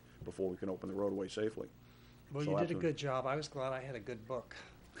road before we can open the roadway safely. Well, So you did a absolutely. good job. I was glad I had a good book,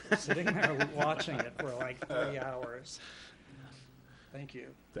 sitting there watching it for like 3 hours. Thank you.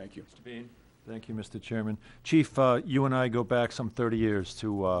 Thank you. Mr. Bean? Thank you, Mr. Chairman. Chief, you and I go back some 30 years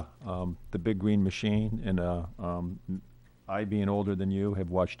to the Big Green Machine, and I, being older than you,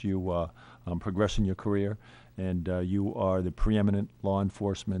 have watched you progress in your career, and you are the preeminent law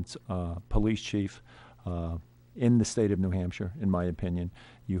enforcement police chief in the state of New Hampshire, in my opinion.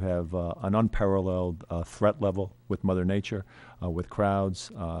 You have an unparalleled threat level with Mother Nature, with crowds,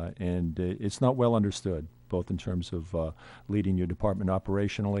 and it's not well understood, both in terms of leading your department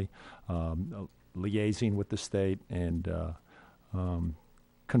operationally, liaising with the state, and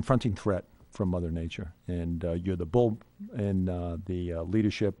confronting threat from Mother Nature. And you're the bull in the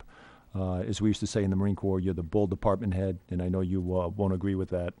leadership. As we used to say in the Marine Corps, you're the bull department head, and I know you won't agree with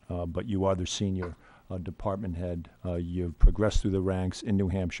that, but you are the senior department head. You've progressed through the ranks in New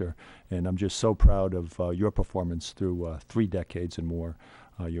Hampshire, and I'm just so proud of your performance through 3 decades and more.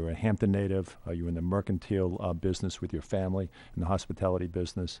 You're a Hampton native. You're in the mercantile business with your family, in the hospitality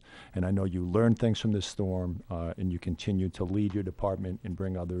business, and I know you learned things from this storm, and you continue to lead your department and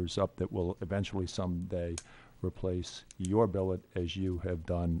bring others up that will eventually someday replace your billet, as you have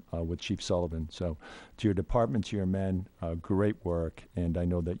done with Chief Sullivan. So to your department, to your men, great work, and I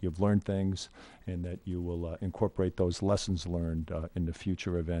know that you've learned things and that you will incorporate those lessons learned in the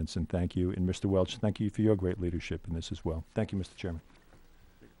future events, and thank you. And Mr. Welch, thank you for your great leadership in this as well. Thank you, Mr. Chairman.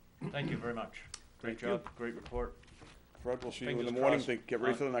 Thank you very much. Great Thank you. job, great report. Fred, we'll see you in the Fingers morning crossed. to get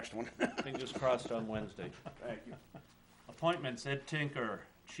ready for the next one. Fingers crossed on Wednesday. Thank you. Appointments, Ed Tinker,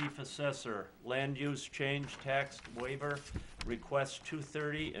 Chief Assessor, Land Use Change Tax Waiver, Request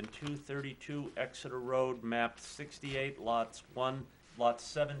 230 and 232 Exeter Road, map 68, lots 7-1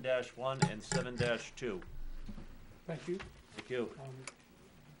 and 7-2. Thank you. Thank you.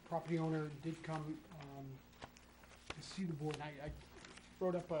 Property owner did come to see the board, and I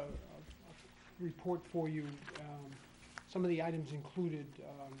wrote up a report for you. Some of the items included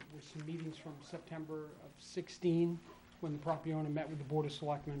were some meetings from September of 16, when the property owner met with the Board of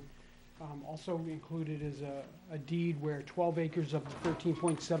Selectmen. Also included is a deed where 12 acres of the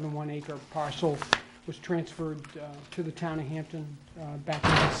 13.71 acre parcel was transferred to the town of Hampton back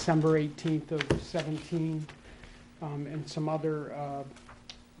in December 18th of 17, and some other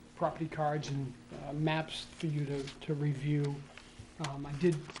property cards and maps for you to review. I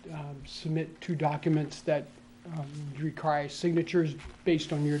did submit 2 documents that require signatures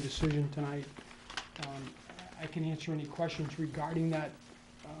based on your decision tonight. I can answer any questions regarding that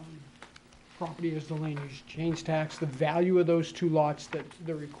property as the land use change tax. The value of those 2 lots that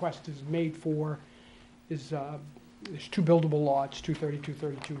the request is made for is, there's 2 buildable lots, 230,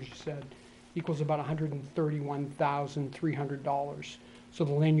 232, as you said, equals about $131,300. So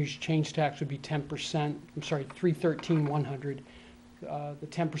the land use change tax would be 10%, I'm sorry, $313,100. The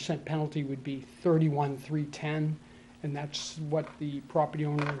 10% penalty would be $31,310, and that's what the property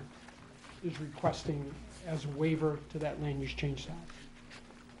owner is requesting as a waiver to that land use change tax.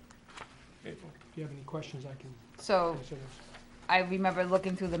 Okay. you have any questions, I can So answer those. I remember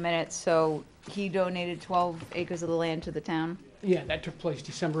looking through the minutes, so he donated 12 acres of the land to the town? Yeah, that took place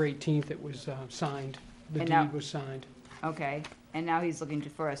December 18th. It was signed. The And now- deed was signed. Okay, and now he's looking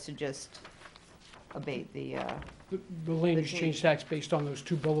for us to just abate the, The land The use deed. change tax based on those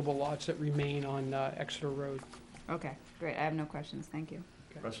two buildable lots that remain on Exeter Road. okay, great, I have no questions, thank you.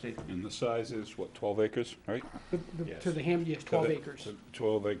 Rusty? And the size is, what, 12 acres, right? To the Ham, yes, 12 To the- acres. to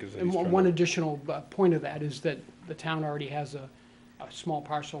 12 acres. that And he's trying one to- additional point of that is that the town already has a small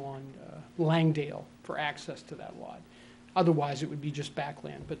parcel on Langdale for access to that lot. Otherwise, it would be just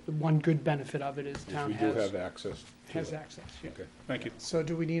backland, but the one good benefit of it is Yes, town we do has have access to it. access, yeah. Okay, thank you. So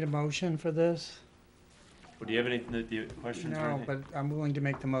do we need a motion for this? Well, do you have any questions or No, anything? but I'm willing to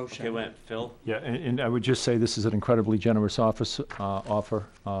make the motion. Okay, wait, Phil? Yeah, and I would just say this is an incredibly generous offer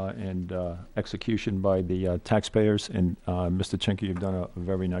and execution by the taxpayers. And Mr. Chinky, you've done a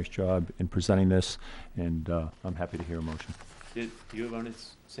very nice job in presenting this, and I'm happy to hear a motion. Do you want to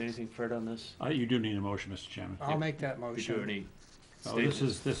say anything further on this? You do need a motion, Mr. Chairman. I'll make that Did you motion. already Oh,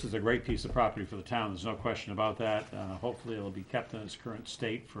 state? this is a great piece of property for the town, there's no question about that. Hopefully it'll be kept in its current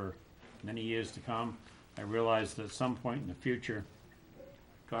state for many years to come. I realize that at some point in the future,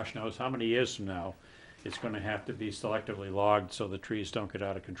 gosh knows how many years from now, it's gonna have to be selectively logged so the trees don't get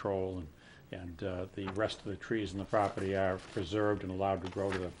out of control and the rest of the trees in the property are preserved and allowed to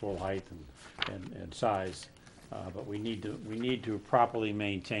grow to their full height and size. But we need to properly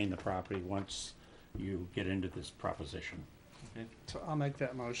maintain the property once you get into this proposition. So I'll make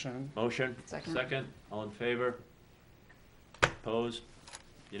that motion. Motion? Second. All in favor? Opposed?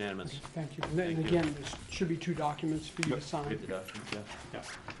 Unanimous. Thank you. And then Thank you. again, there should be two documents for you to sign. Get the document, yeah.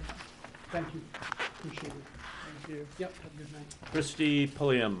 Thank you. Appreciate it. Thank you. Yep, have a good night. Christy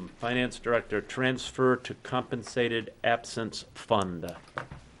Pulliam, Finance Director, transfer to compensated absence fund.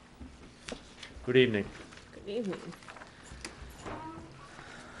 Good evening. Good evening.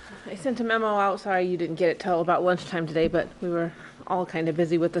 I sent a memo out, sorry you didn't get it till about lunchtime today, but we were all kind of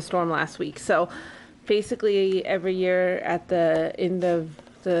busy with the storm last week. So basically, every year at the end of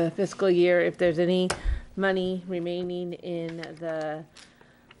the fiscal year, if there's any money remaining in the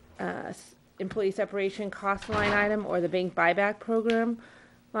employee separation cost line item or the bank buyback program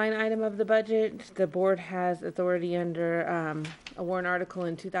line item of the budget, the board has authority under a warrant article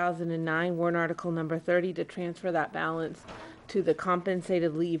in 2009, warrant article number 30, to transfer that balance to the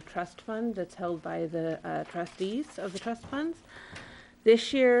compensated leave trust fund that's held by the trustees of the trust funds.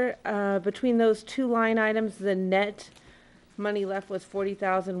 This year, between those two line items, the net money left was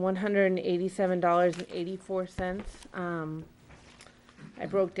 $40,187.84. I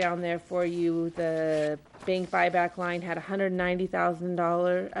broke down there for you. The bank buyback line had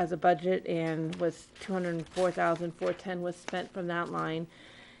 $190,000 as a budget and was $204,410 was spent from that line.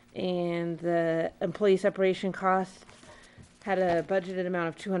 And the employee separation cost had a budgeted amount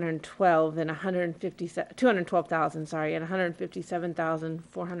of 212 and 212,000, sorry, and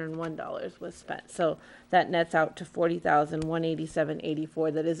 $157,401 was spent. So that nets out to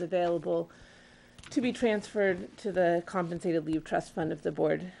 $40,187.84 that is available to be transferred to the compensated leave trust fund if the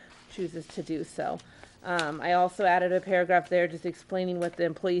board chooses to do so. I also added a paragraph there just explaining what the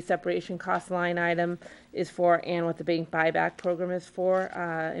employee separation cost line item is for and what the bank buyback program is for.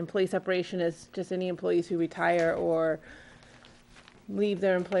 Employee separation is just any employees who retire or leave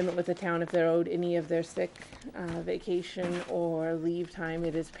their employment with the town if they're owed any of their sick, vacation, or leave time.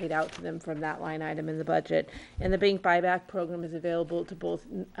 It is paid out to them from that line item in the budget. And the bank buyback program is available to both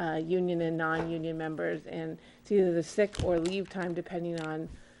union and non-union members, and it's either the sick or leave time depending on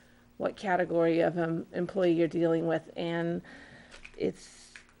what category of employee you're dealing with. And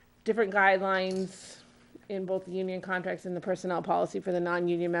it's different guidelines in both the union contracts and the personnel policy for the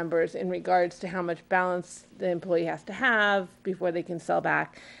non-union members in regards to how much balance the employee has to have before they can sell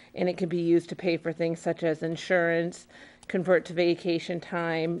back. And it can be used to pay for things such as insurance, convert to vacation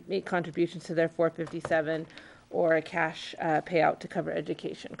time, make contributions to their 457, or a cash payout to cover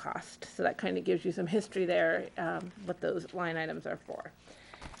education cost. So that kind of gives you some history there, what those line items are for.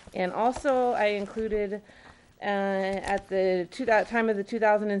 And also I included at the time of the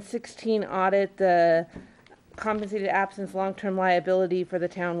 2016 audit, the compensated absence long-term liability for the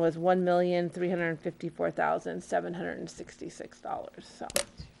town was $1,354,766. So,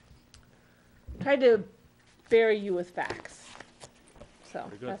 tried to bury you with facts. So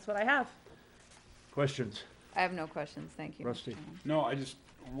Very good. that's what I have. Questions? I have no questions, thank you. Mr. Rusty. Chairman. No,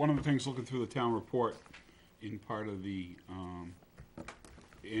 one of the things looking through the town report in part of the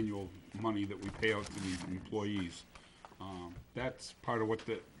annual money that we pay out to the employees, that's part of what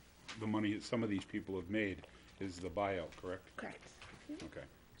the money that some of these people have made is the buyout, correct? Correct. Okay.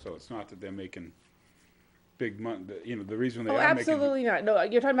 So it's not that they're making big money, you know, the reason they Oh, are making. absolutely not. No,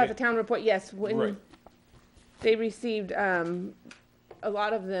 you're talking about the town report. Yes, when Right. they received, a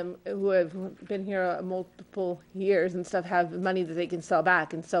lot of them who have been here multiple years and stuff have money that they can sell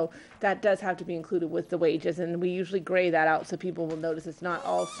back. And so that does have to be included with the wages. And we usually gray that out so people will notice it's not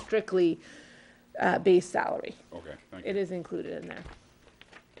all strictly base salary. Okay, thank you. It is included in there.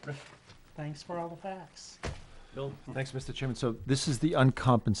 Thanks for all the facts. Bill? Thanks, Mr. Chairman. So this is the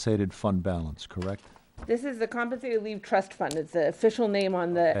uncompensated fund balance, correct? This is the Compensated Leave Trust Fund. It's the official name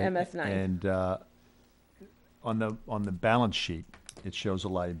on the Okay, MS9. And on the balance sheet, it shows a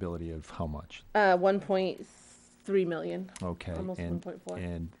liability of how much? 1.3 million. Okay. Almost and- 1.4.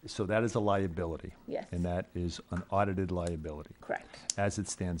 And so that is a liability. Yes. And that is an audited liability, Correct. as it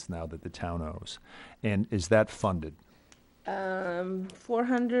stands now, that the town owes. And is that funded?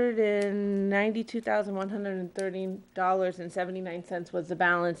 $492,130.79 was the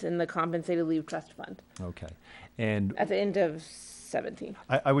balance in the Compensated Leave Trust Fund Okay. And at the end of 17.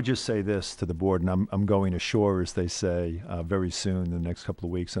 I would just say this to the board, and I'm going ashore, as they say, very soon, in the next couple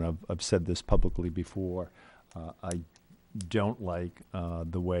of weeks, and I've said this publicly before. I don't like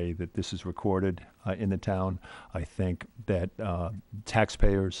the way that this is recorded in the town. I think that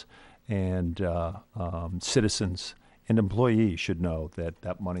taxpayers and citizens and employees should know that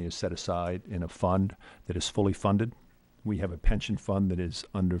that money is set aside in a fund that is fully funded. We have a pension fund that is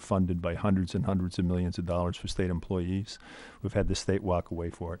underfunded by hundreds and hundreds of millions of dollars for state employees. We've had the state walk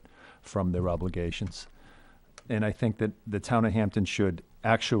away from their obligations. And I think that the town of Hampton should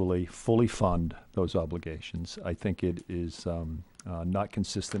actually fully fund those obligations. I think it is not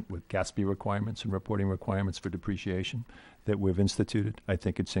consistent with GASB requirements and reporting requirements for depreciation that we've instituted. I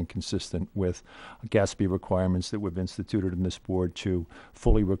think it's inconsistent with GASB requirements that we've instituted in this board to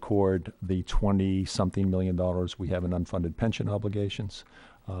fully record the 20-something million dollars we have in unfunded pension obligations.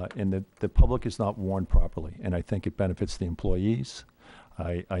 And the public is not warned properly, and I think it benefits the employees.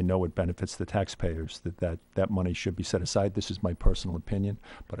 I know it benefits the taxpayers that money should be set aside. This is my personal opinion,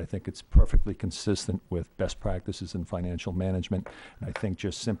 but I think it's perfectly consistent with best practices in financial management. And I think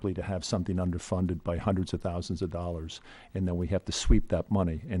just simply to have something underfunded by hundreds of thousands of dollars, and then we have to sweep that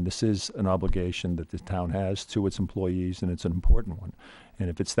money. And this is an obligation that the town has to its employees, and it's an important one. And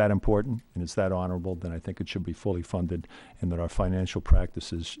if it's that important and it's that honorable, then I think it should be fully funded, and that our financial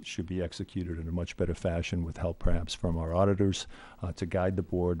practices should be executed in a much better fashion with help perhaps from our auditors to guide the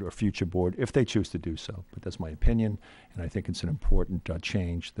board or future board if they choose to do so. But that's my opinion, and I think it's an important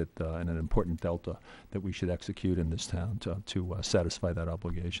change that and an important delta that we should execute in this town to satisfy that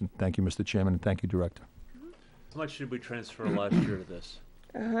obligation. Thank you, Mr. Chairman, and thank you, Director. How much did we transfer last year to this?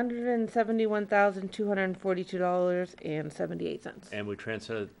 $171,242.78 And we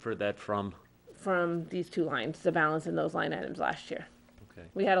transferred that from, from these two lines, the balance in those line items last year. okay.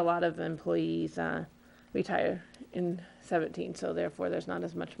 We had a lot of employees retire in 17, so therefore there's not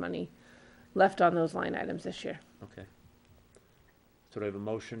as much money left on those line items this year. Okay. So do I have a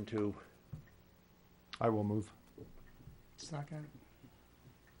motion to, I will move. Second.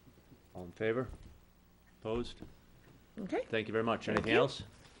 all in favor? Opposed? Okay, Thank you very much. Thank Anything you. else?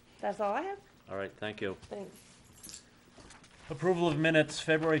 that's all I have. All right, thank you. Thanks. Approval of minutes,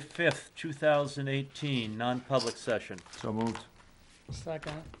 February 5th, 2018, non-public session. So moved.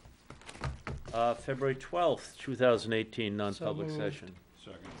 Second. February 12th, 2018, non-public moved. session.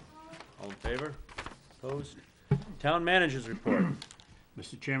 Second. All in favor? Opposed? Town managers report.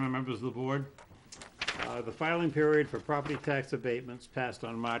 Mr. Chairman, members of the board, the filing period for property tax abatements passed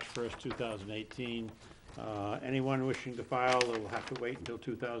on March 1st, 2018. Anyone wishing to file will have to wait until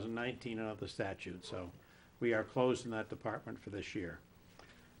 2019 under the statute, so we are closed in that department for this year.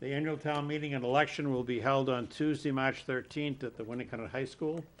 The annual town meeting and election will be held on Tuesday, March 13th at the Winnicott High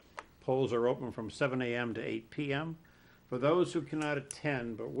School. Polls are open from 7 a.m. to 8 p.m. For those who cannot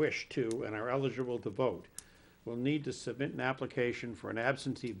attend but wish to and are eligible to vote, will need to submit an application for an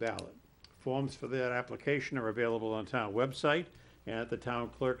absentee ballot. Forms for that application are available on town website and at the town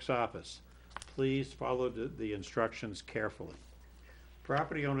clerk's office. Please follow the instructions carefully.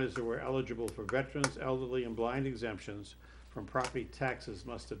 Property owners who are eligible for veterans, elderly, and blind exemptions from property taxes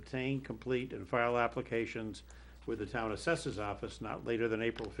must obtain, complete, and file applications with the town assessor's office not later than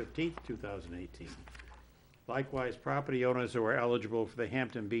April 15th, 2018. Likewise, property owners who are eligible for the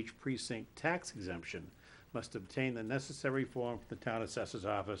Hampton Beach Precinct tax exemption must obtain the necessary form from the town assessor's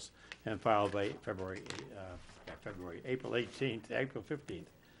office and file by April 15th,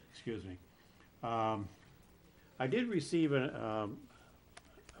 excuse me. I did receive a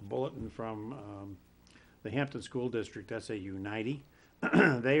bulletin from the Hampton School District, SAU 90.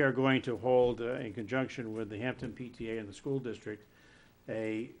 They are going to hold, in conjunction with the Hampton PTA and the school district,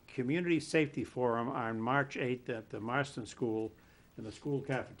 a community safety forum on March 8th at the Marston School in the school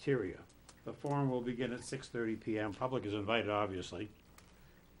cafeteria. The forum will begin at 6:30 p.m. Public is invited, obviously.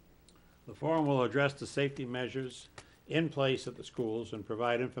 The forum will address the safety measures in place at the schools and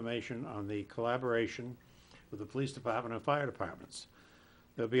provide information on the collaboration with the police department and fire departments.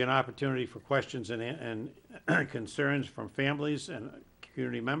 There'll be an opportunity for questions and concerns from families and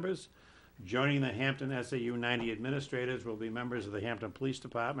community members. Joining the Hampton SAU 90 administrators will be members of the Hampton Police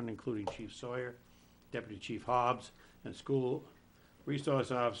Department, including Chief Sawyer, Deputy Chief Hobbs, and School Resource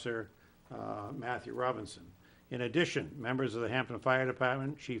Officer Matthew Robinson. In addition, members of the Hampton Fire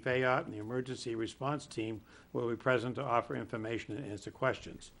Department, Chief Ayotte, and the Emergency Response Team will be present to offer information and answer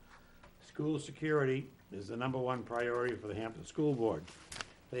questions. School security is the #1 priority for the Hampton School Board.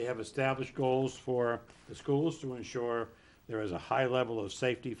 They have established goals for the schools to ensure there is a high level of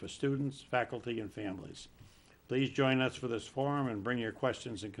safety for students, faculty, and families. Please join us for this forum and bring your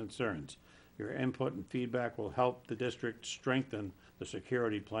questions and concerns. Your input and feedback will help the district strengthen the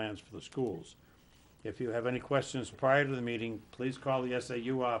security plans for the schools. If you have any questions prior to the meeting, please call the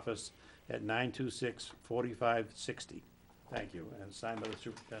SAU office at 926-4560. Thank you, and signed by the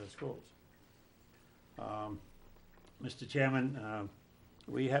superintendent of schools. Mr. Chairman,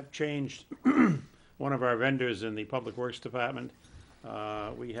 we have changed one of our vendors in the Public Works Department.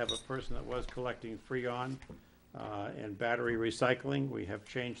 We have a person that was collecting Freon and battery recycling. We have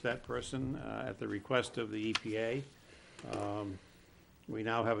changed that person at the request of the EPA. We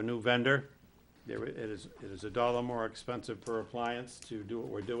now have a new vendor. It is $1 more expensive per appliance to do what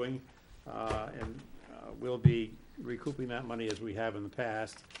we're doing, and we'll be recouping that money as we have in the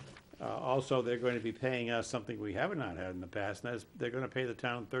past. Also, they're going to be paying us something we have not had in the past, and that is they're going to pay the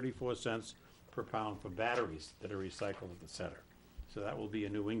town 34 cents per pound for batteries that are recycled at the center. So that will be a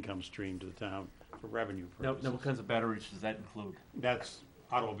new income stream to the town for revenue purposes. Now, what kinds of batteries does that include? That's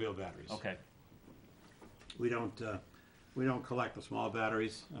automobile batteries. Okay. We don't collect the small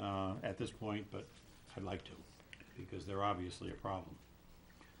batteries at this point, but I'd like to, because they're obviously a problem.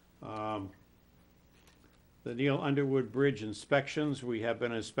 The Neil Underwood Bridge inspections, we have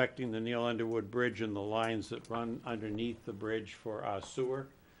been inspecting the Neil Underwood Bridge and the lines that run underneath the bridge for our sewer.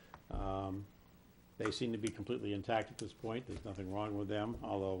 They seem to be completely intact at this point. There's nothing wrong with them,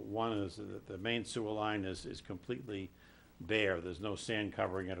 although one is that the main sewer line is completely bare. There's no sand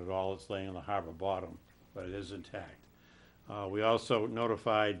covering it at all. It's laying on the harbor bottom, but it is intact. We also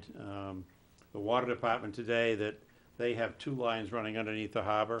notified the water department today that they have 2 lines running underneath the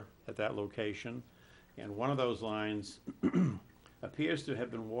harbor at that location, and one of those lines appears to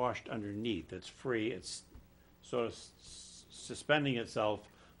have been washed underneath. It's free. It's sort of suspending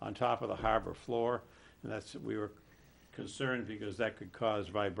itself on top of the harbor floor, and we were concerned because that could cause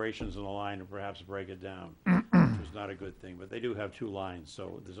vibrations in the line and perhaps break it down, which is not a good thing. But they do have 2 lines,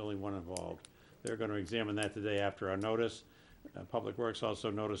 so there's only one involved. They're going to examine that today after our notice. Public Works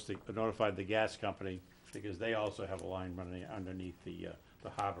also notified the gas company because they also have a line running underneath the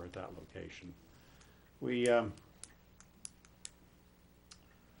harbor at that location. We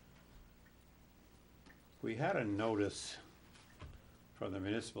had a notice from the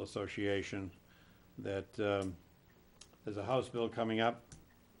Municipal Association that there's a House bill coming up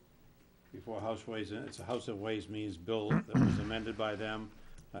before House Ways, it's a House of Ways Means bill that was amended by them,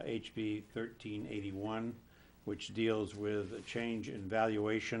 HB 1381, which deals with a change in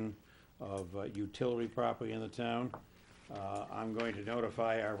valuation of utility property in the town. I'm going to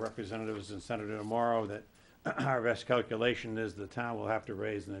notify our representatives and senator tomorrow that our best calculation is the town will have to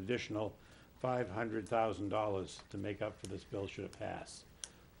raise an additional $500,000 to make up for this bill should it pass.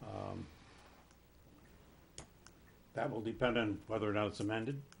 That will depend on whether or not it's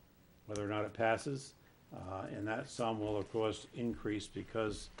amended, whether or not it passes, and that sum will of course increase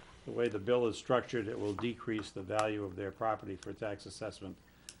because the way the bill is structured, it will decrease the value of their property for tax assessment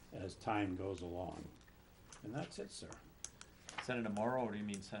as time goes along. And that's it, sir. Send it tomorrow, or do you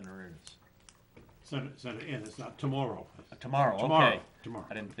mean send her in? Send it in, it's not tomorrow. Tomorrow, Tomorrow, okay. tomorrow.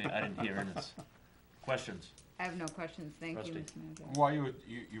 I didn't hear Ernest. Questions? I have no questions, thank you, Rusty. Mr. Manager. While you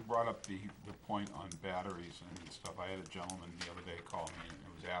brought up the point on batteries and stuff, I had a gentleman the other day call me and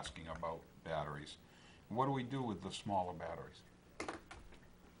was asking about batteries. What do we do with the smaller batteries?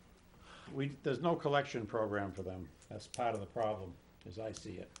 There's no collection program for them. That's part of the problem, as I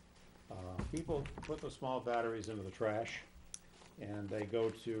see it. People put the small batteries into the trash, and they go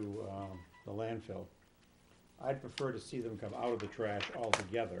to the landfill. I'd prefer to see them come out of the trash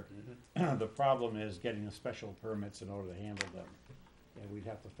altogether. The problem is getting the special permits in order to handle them. And we'd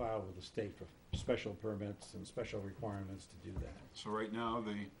have to file with the state for special permits and special requirements to do that. So right now,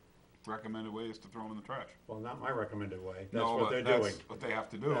 recommended way is to throw them in the trash. Well, not my recommended way. That's No, what but they're that's doing. what they have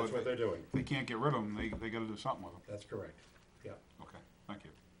to do. That's If what they- they're doing. If they can't get rid of them, they gotta do something with them. That's correct. Yeah. Okay, thank you.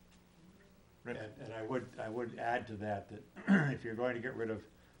 And I would add to that, that if you're going to get rid of,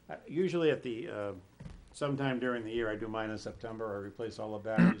 usually at the, sometime during the year, I do mine in September, I replace all the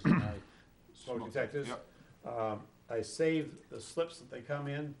batteries in my smoke detectors. I save the slips that they come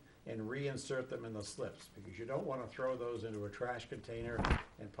in and reinsert them in the slips, because you don't wanna throw those into a trash container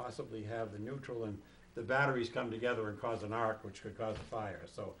and possibly have the neutral and the batteries come together and cause an arc, which could cause a fire.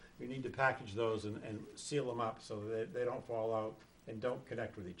 So you need to package those and seal them up so that they don't fall out and don't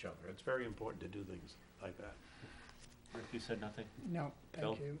connect with each other. It's very important to do things like that. Rick, you said nothing? No,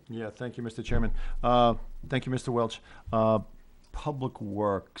 Bill? thank you. Yeah, thank you, Mr. Chairman. Thank you, Mr. Welch. Public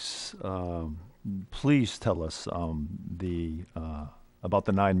Works, please tell us about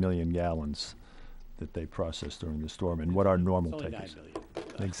the 9 million gallons that they processed during the storm and what our normal It's only take 9 is. million.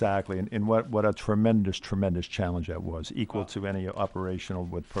 Exactly, and what a tremendous challenge that was, equal to any operational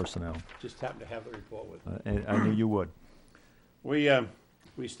with personnel. Just happened to have the report with me. And I knew you would.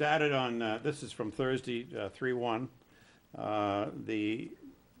 We started on, this is from Thursday, 3/1. The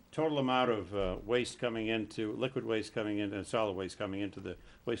total amount of waste coming into, liquid waste coming in and solid waste coming into the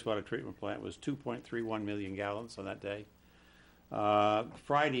wastewater treatment plant was 2.31 million gallons on that day.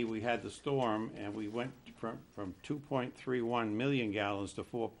 Friday, we had the storm, and we went from 2.31 million gallons to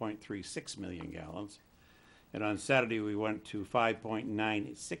 4.36 million gallons. And on Saturday, we went to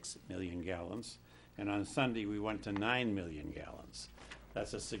 5.96 million gallons. And on Sunday, we went to 9 million gallons.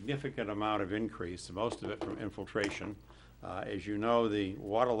 That's a significant amount of increase, most of it from infiltration. As you know, the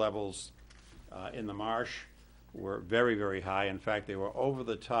water levels in the marsh were very, very high. In fact, they were over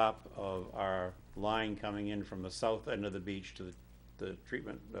the top of our line coming in from the south end of the beach to the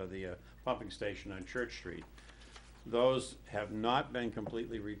treatment, the pumping station on Church Street. Those have not been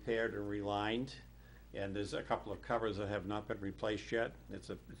completely repaired or relined, and there's a couple of covers that have not been replaced yet. It's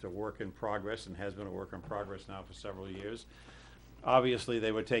a work in progress, and has been a work in progress now for several years. Obviously,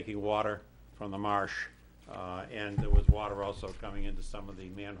 they were taking water from the marsh, and there was water also coming into some of the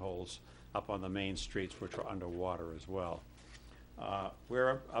manholes up on the main streets, which were underwater as well.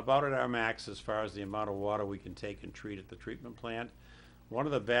 We're about at our max as far as the amount of water we can take and treat at the treatment plant. One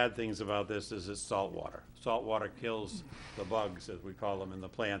of the bad things about this is it's salt water. Salt water kills the bugs, as we call them, in the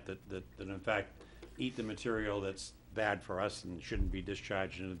plant that in fact eat the material that's bad for us and shouldn't be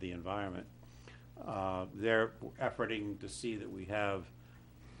discharged into the environment. They're efforting to see that we have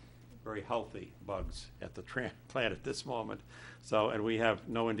very healthy bugs at the plant at this moment. So, and we have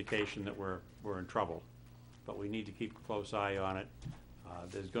no indication that we're in trouble, but we need to keep a close eye on it.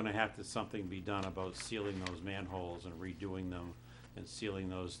 There's gonna have to something be done about sealing those manholes and redoing them and sealing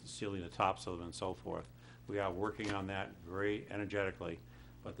the tops of them and so forth. We are working on that very energetically,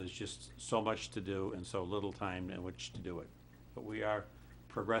 but there's just so much to do and so little time in which to do it. But we are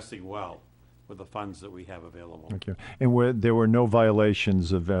progressing well with the funds that we have available. Thank you. And there were no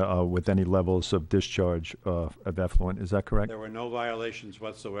violations of with any levels of discharge of effluent, is that correct? There were no violations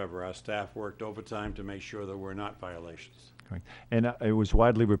whatsoever. Our staff worked overtime to make sure there were not violations. Correct. And it was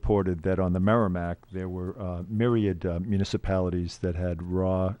widely reported that on the Merrimack, there were myriad municipalities that had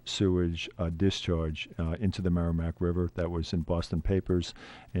raw sewage discharge into the Merrimack River. That was in Boston papers.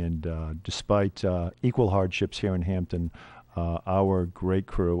 And despite equal hardships here in Hampton, our great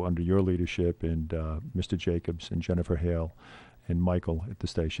crew under your leadership and Mr. Jacobs and Jennifer Hale and Michael at the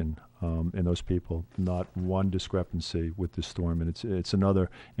station and those people, not one discrepancy with the storm. And it's another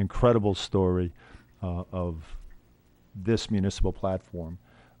incredible story of this municipal platform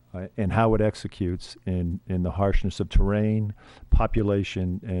and how it executes in the harshness of terrain,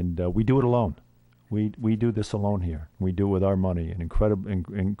 population, and we do it alone. We do this alone here. We do it with our money and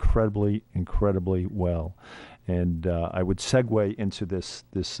incredibly well. And I would segue into this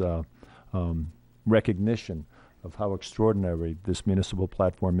recognition of how extraordinary this municipal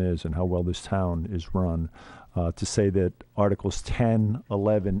platform is and how well this town is run, to say that Articles 10,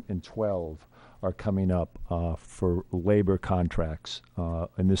 11, and 12 are coming up for labor contracts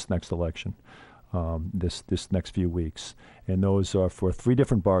in this next election, this next few weeks. And those are for 3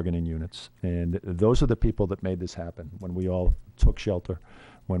 different bargaining units. And those are the people that made this happen when we all took shelter,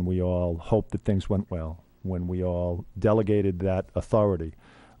 when we all hoped that things went well, when we all delegated that authority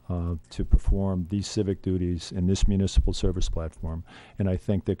to perform these civic duties in this municipal service platform. And I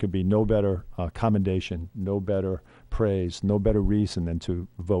think there could be no better commendation, no better praise, no better reason than to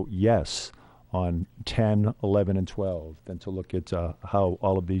vote yes on 10, 11, and 12 than to look at how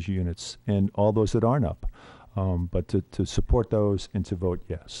all of these units and all those that aren't up But to support those and to vote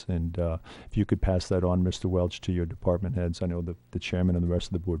yes. And if you could pass that on, Mr. Welch, to your department heads, I know the chairman and the rest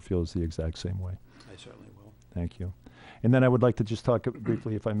of the board feels the exact same way. I certainly will. Thank you. And then I would like to just talk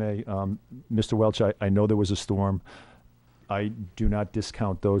briefly, if I may. Mr. Welch, I know there was a storm. I do not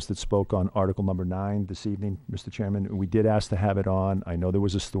discount those that spoke on Article number 9 this evening, Mr. Chairman. We did ask to have it on. I know there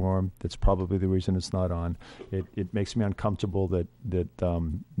was a storm. That's probably the reason it's not on. It makes me uncomfortable that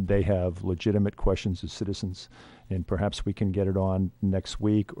they have legitimate questions as citizens, and perhaps we can get it on next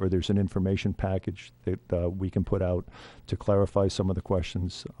week, or there's an information package that we can put out to clarify some of the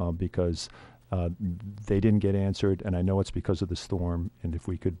questions, because they didn't get answered, and I know it's because of the storm. And if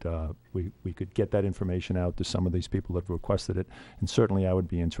we could get that information out to some of these people that have requested it, and certainly I would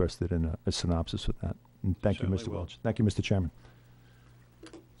be interested in a synopsis of that. And thank you, Certainly Mr. will. Welch. Thank you, Mr. Chairman. I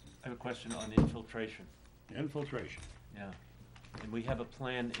have a question on infiltration. Infiltration. Yeah. And we have a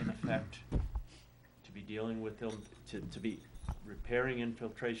plan in effect to be dealing with them, to be repairing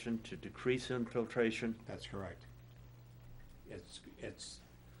infiltration, to decrease infiltration. That's correct.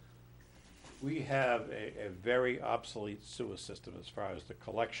 We have a very obsolete sewer system as far as the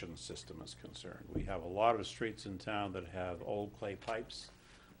collection system is concerned. We have a lot of streets in town that have old clay pipes.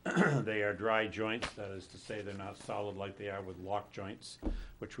 They are dry joints, that is to say they're not solid like they are with lock joints,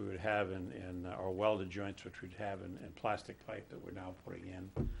 which we would have or welded joints, which we'd have in plastic pipe that we're now putting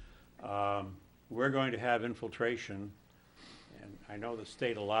in. We're going to have infiltration, and I know the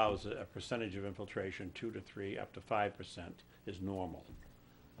state allows a percentage of infiltration, 2 to 3, up to 5% is normal.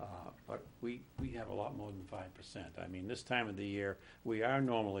 But we have a lot more than 5%. I mean, this time of the year, we are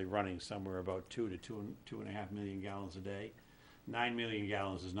normally running somewhere about 2 to 2.5 million gallons a day. 9 million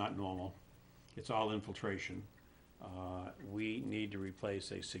gallons is not normal. It's all infiltration. We need to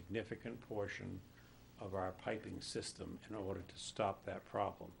replace a significant portion of our piping system in order to stop that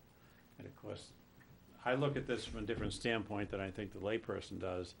problem. And of course, I look at this from a different standpoint than I think the layperson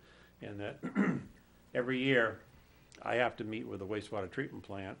does, in that every year, I have to meet with the wastewater treatment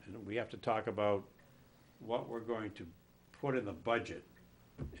plant, and we have to talk about what we're going to put in the budget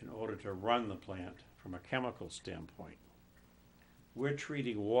in order to run the plant from a chemical standpoint. We're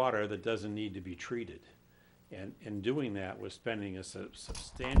treating water that doesn't need to be treated. And in doing that, we're spending a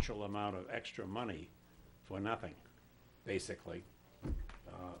substantial amount of extra money for nothing, basically.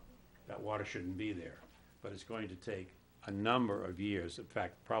 That water shouldn't be there. But it's going to take a number of years, in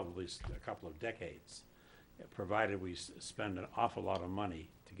fact, probably a couple of decades, provided we spend an awful lot of money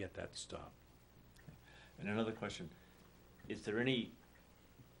to get that stopped. And another question, is there any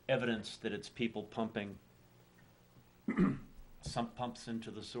evidence that it's people pumping sump pumps into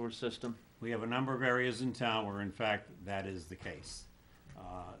the sewer system? We have a number of areas in town where, in fact, that is the case.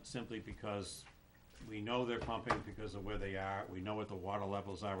 Simply because we know they're pumping because of where they are. We know what the water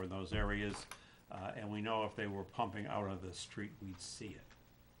levels are in those areas. And we know if they were pumping out of the street, we'd see it.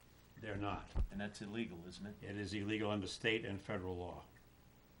 They're not. And that's illegal, isn't it? It is illegal under state and federal law.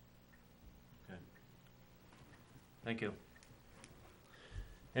 Okay. Thank you.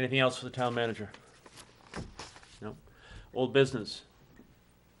 Anything else for the town manager? No? Old business?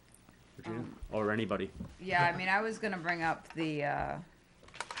 Virginia? Or anybody? Yeah, I mean, I was gonna bring up the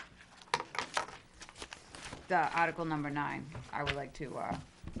Article number 9. I would like to,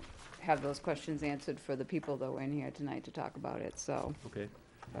 have those questions answered for the people that were in here tonight to talk about it, so. Okay.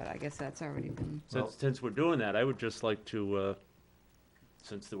 But I guess that's already been. Since we're doing that, I would just like to,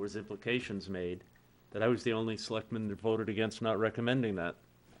 since there was implications made, that I was the only selectman that voted against not recommending that.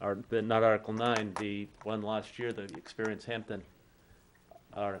 Not Article 9, the one last year, the Experience Hampton,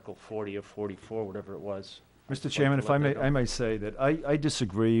 Article 40 or 44, whatever it was. Mr. Chairman, if I may say that I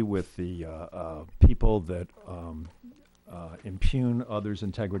disagree with the people that impugn others'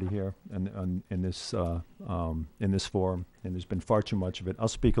 integrity here in this forum, and there's been far too much of it. I'll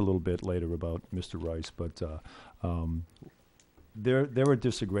speak a little bit later about Mr. Rice, but there are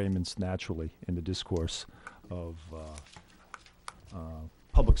disagreements naturally in the discourse of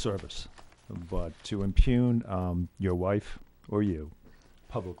public service, but to impugn your wife or you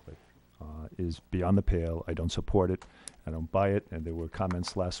publicly is beyond the pale. I don't support it. I don't buy it. And there were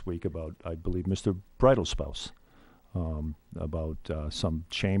comments last week about, I believe, Mr. Bridal's spouse, about some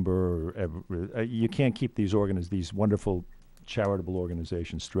chamber. You can't keep these wonderful charitable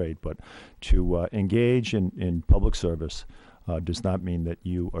organizations straight, but to engage in public service does not mean that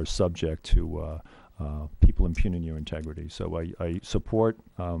you are subject to people impugning your integrity. So I support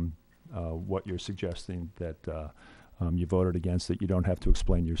what you're suggesting, that you voted against it. You don't have to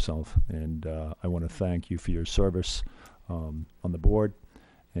explain yourself. And I want to thank you for your service on the board.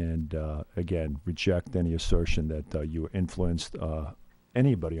 And again, reject any assertion that you influenced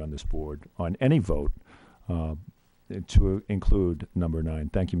anybody on this board on any vote to include number 9.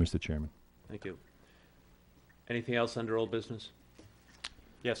 Thank you, Mr. Chairman. Thank you. Anything else under old business?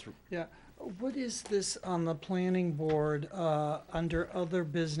 Yes, Yeah, what is this on the planning board, under other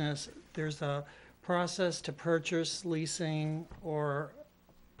business? There's a process to purchase, leasing or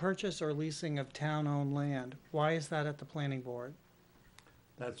leasing of town-owned land. Why is that at the planning board?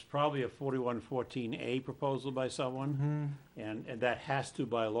 That's probably a 4114A proposal by someone, and that has to,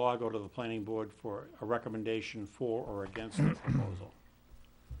 by law, go to the planning board for a recommendation for or against the proposal.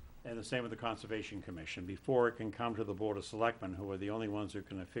 And the same with the Conservation Commission, before it can come to the Board of Selectmen, who are the only ones who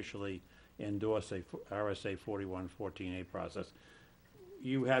can officially endorse a RSA 4114A process.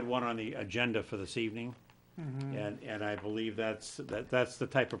 You had one on the agenda for this evening, and I believe that's the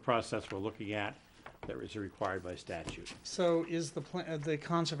type of process we're looking at that is required by statute. So is the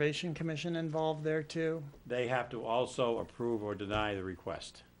Conservation Commission involved there too? They have to also approve or deny the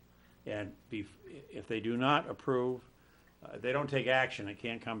request. And if they do not approve, they don't take action, it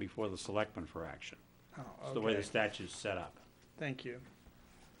can't come before the selectmen for action. Oh, It's the way the okay. statute's set up. Thank you.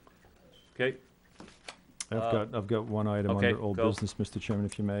 okay. I've got one item okay, under old go. business, Mr. Chairman,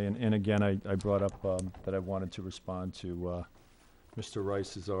 if you may. And again, I brought up that I wanted to respond to Mr.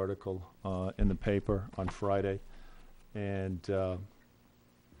 Rice's article in the paper on Friday. And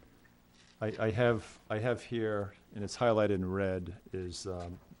I have here, and it's highlighted in red, is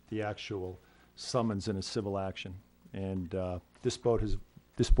the actual summons in a civil action. And this board has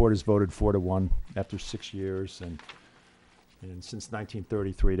voted 4-1 after 6 years and since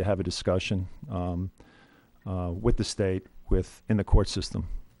 1933 to have a discussion with the state, in the court system.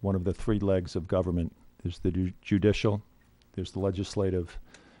 One of the 3 legs of government. There's the judicial, there's the legislative,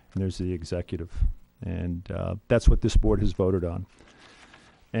 and there's the executive. And that's what this board has voted on.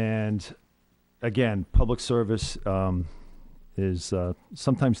 And again, public service is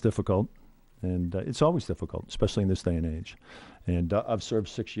sometimes difficult, and it's always difficult, especially in this day and age. And I've served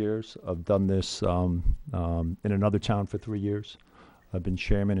 6 years. I've done this in another town for 3 years. I've been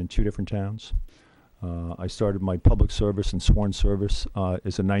chairman in 2 different towns. I started my public service and sworn service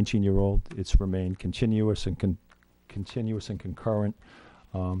as a 19-year-old. It's remained continuous and concurrent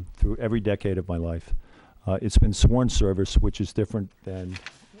through every decade of my life. It's been sworn service, which is different than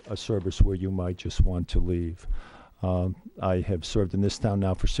a service where you might just want to leave. I have served in this town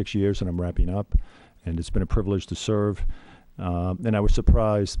now for 6 years, and I'm wrapping up, and it's been a privilege to serve. And I was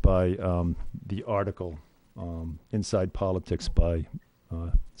surprised by the article, Inside Politics, by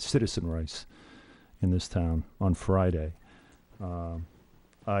Citizen Rice in this town on Friday.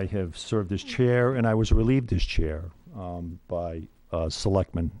 I have served as chair, and I was relieved as chair by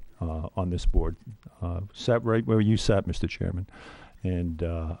selectmen on this board. Sat right where you sat, Mr. Chairman, and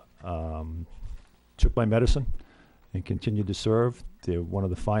took my medicine and continued to serve. They're one of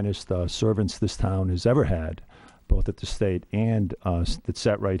the finest servants this town has ever had, both at the state and that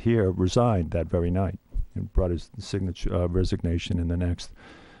sat right here, resigned that very night and brought his signature resignation in the next.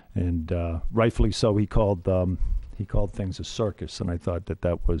 And rightfully so, he called things a circus, and I thought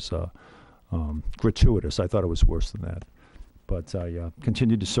that was gratuitous. I thought it was worse than that. But I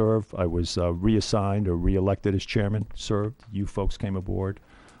continued to serve. I was reassigned or reelected as chairman, served. You folks came aboard.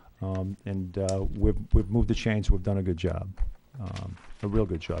 And we've moved the chains. We've done a good job, a real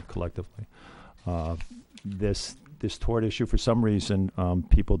good job collectively. This tort issue, for some reason,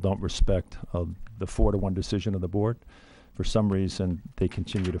 people don't respect the 4-1 decision of the board. For some reason, they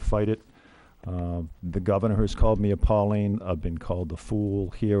continue to fight it. The governor has called me a Pauline. I've been called a fool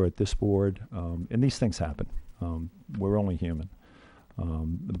here at this board. And these things happen. We're only human.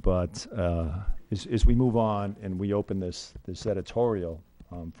 But as we move on and we open this editorial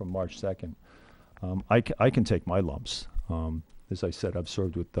from March 2nd, I can take my lumps. As I said, I've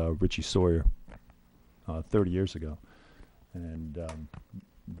served with Richie Sawyer 30 years ago. And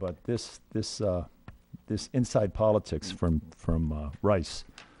but this inside politics from Rice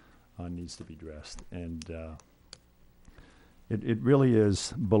needs to be addressed. And it really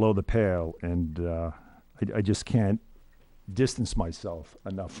is below the pale, and I just can't distance myself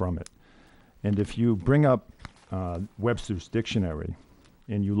enough from it. And if you bring up Webster's dictionary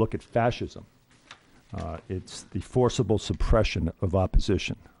and you look at fascism, it's the forcible suppression of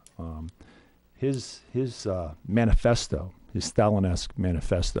opposition. His manifesto, his Stalinesque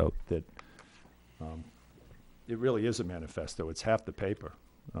manifesto, that it really is a manifesto. It's half the paper,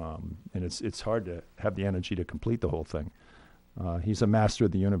 and it's hard to have the energy to complete the whole thing. He's a master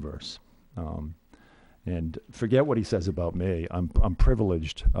of the universe. And forget what he says about me. I'm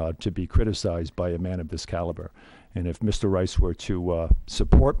privileged to be criticized by a man of this caliber. And if Mr. Rice were to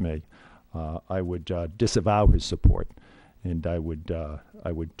support me, I would disavow his support, and I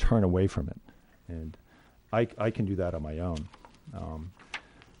would turn away from it. And I can do that on my own.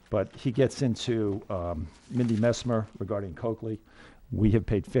 But he gets into Mindy Messmer regarding Coakley. We have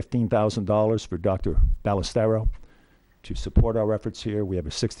paid $15,000 for Dr. Ballestero to support our efforts here. We have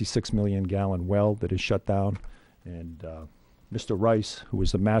a 66 million gallon well that is shut down. And Mr. Rice, who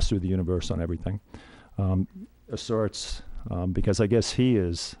is the master of the universe on everything, asserts, because I guess he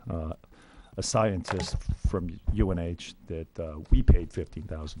is a scientist from UNH that we paid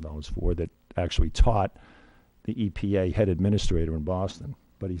 $15,000 for, that actually taught the EPA head administrator in Boston.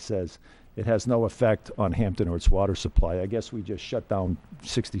 But he says it has no effect on Hampton or its water supply. I guess we just shut down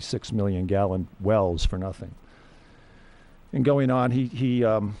 66 million gallon wells for nothing. And going on, he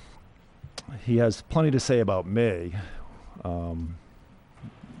has plenty to say about me,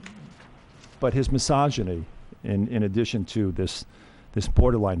 but his misogyny, in addition to this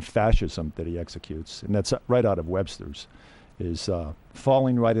borderline fascism that he executes, and that's right out of Webster's, is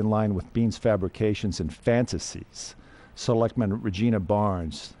falling right in line with Bean's fabrications and fantasies. Selectman Regina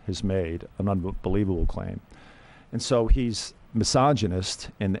Barnes has made an unbelievable claim. And so he's misogynist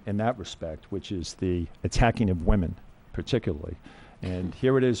in that respect, which is the attacking of women, particularly. And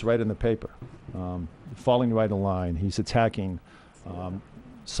here it is right in the paper, falling right in line. He's attacking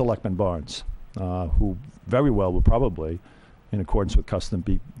Selectman Barnes, who very well will probably, in accordance with custom,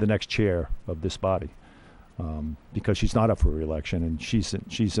 be the next chair of this body, because she's not up for re-election, and she's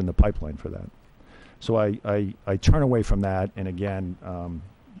in the pipeline for that. So I turn away from that, and again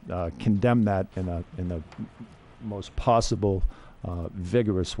condemn that in the most possible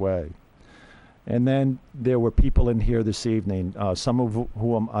vigorous way. And then there were people in here this evening, some of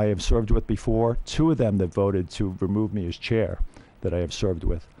whom I have served with before, two of them that voted to remove me as chair that I have served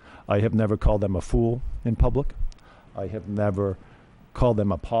with. I have never called them a fool in public. I have never called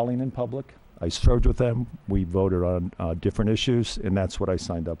them appalling in public. I served with them. We voted on different issues, and that's what I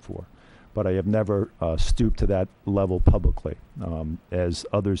signed up for. But I have never stooped to that level publicly, as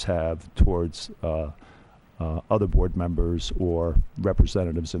others have towards other board members or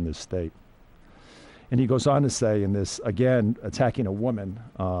representatives in this state. And he goes on to say in this, again, attacking a woman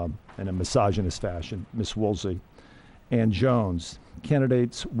in a misogynist fashion, Miss Woolsey and Jones.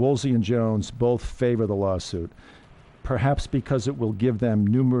 Candidates Woolsey and Jones both favor the lawsuit, perhaps because it will give them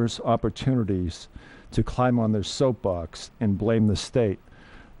numerous opportunities to climb on their soapbox and blame the state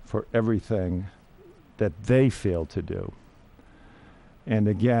for everything that they failed to do. And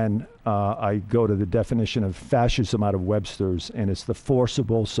again, I go to the definition of fascism out of Webster's, and it's the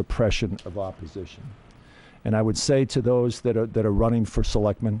forcible suppression of opposition. And I would say to those that are running for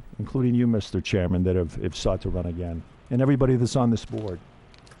selectmen, including you, Mr. Chairman, that have sought to run again, and everybody that's on this board,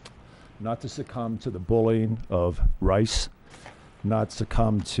 not to succumb to the bullying of Rice, not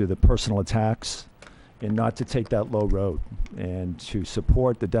succumb to the personal attacks, and not to take that low road, and to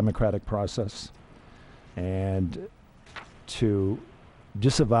support the democratic process, and to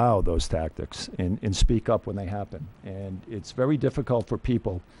disavow those tactics and speak up when they happen. And it's very difficult for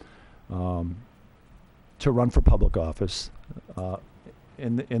people to run for public office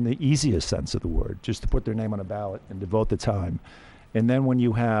in the easiest sense of the word, just to put their name on a ballot and devote the time. And then when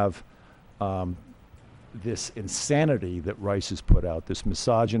you have this insanity that Rice has put out, this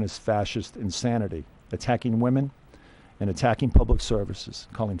misogynist, fascist insanity, attacking women and attacking public services,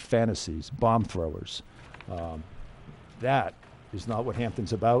 calling fantasies, bomb throwers, that is not what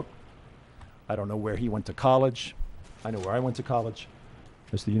Hampton's about. I don't know where he went to college. I know where I went to college.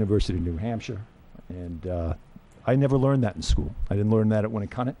 It's the University of New Hampshire. And I never learned that in school. I didn't learn that at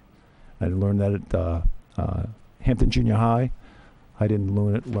Winnicott. I didn't learn that at Hampton Junior High. I didn't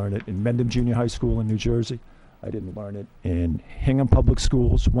learn it in Mendham Junior High School in New Jersey. I didn't learn it in Hingham Public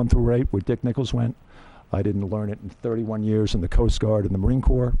Schools, 1 through 8, where Dick Nichols went. I didn't learn it in 31 years in the Coast Guard and the Marine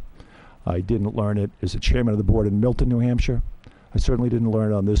Corps. I didn't learn it as a chairman of the board in Milton, New Hampshire. I certainly didn't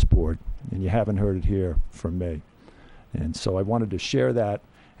learn it on this board, and you haven't heard it here from me. And so I wanted to share that,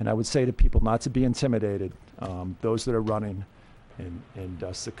 and I would say to people not to be intimidated, those that are running,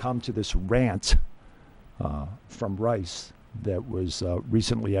 and succumb to this rant from Rice that was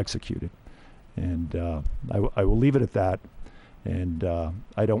recently executed. And I will leave it at that. And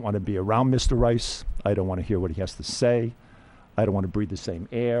I don't want to be around Mr. Rice. I don't want to hear what he has to say. I don't want to breathe the same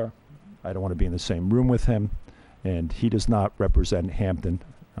air. I don't want to be in the same room with him. And he does not represent Hampton.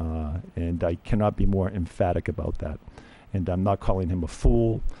 And I cannot be more emphatic about that. And I'm not calling him a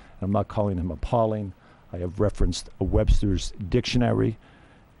fool. I'm not calling him appalling. I have referenced a Webster's dictionary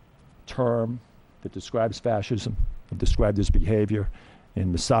term that describes fascism. I've described his behavior.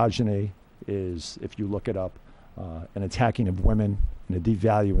 And misogyny is, if you look it up, an attacking of women and a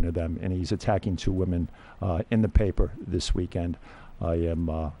devaluing of them. And he's attacking 2 women in the paper this weekend. I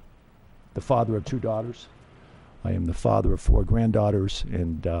am the father of 2 daughters. I am the father of 4 granddaughters,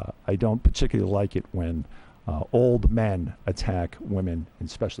 and I don't particularly like it when old men attack women, and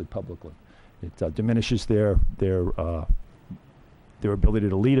especially publicly. It diminishes their ability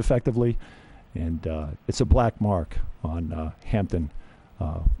to lead effectively, and it's a black mark on Hampton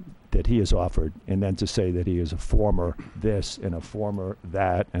that he has offered. And then to say that he is a former this and a former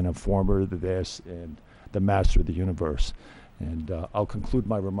that and a former this and the master of the universe. And I'll conclude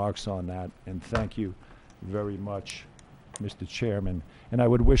my remarks on that, and thank you very much, Mr. Chairman. And I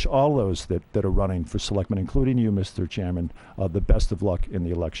would wish all those that are running for selectmen, including you, Mr. Chairman, the best of luck in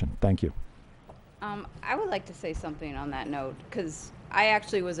the election. Thank you. I would like to say something on that note, because I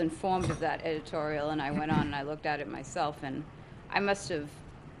actually was informed of that editorial, and I went on and I looked at it myself, and I must have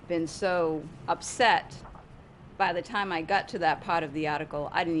been so upset by the time I got to that part of the article,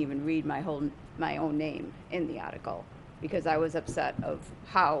 I didn't even read my own name in the article, because I was upset of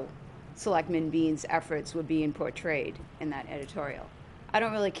how Selectman Bean's efforts were being portrayed in that editorial. I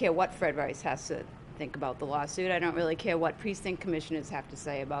don't really care what Fred Rice has to think about the lawsuit. I don't really care what precinct commissioners have to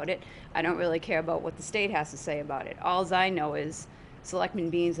say about it. I don't really care about what the state has to say about it. All I know is Selectman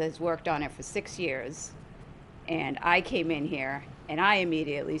Beans has worked on it for 6 years, and I came in here and I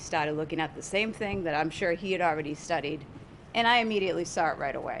immediately started looking at the same thing that I'm sure he had already studied, and I immediately saw it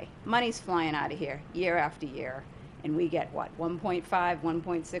right away. Money's flying out of here year after year, and we get what, 1.5,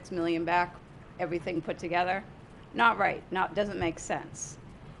 1.6 million back, everything put together? Not right. Doesn't make sense.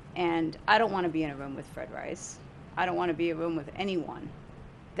 And I don't want to be in a room with Fred Rice. I don't want to be in a room with anyone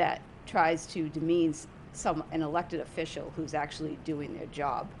that tries to demean an elected official who's actually doing their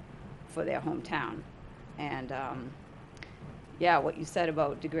job for their hometown. And yeah, what you said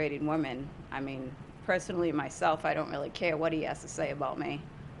about degrading women, I mean, personally myself, I don't really care what he has to say about me,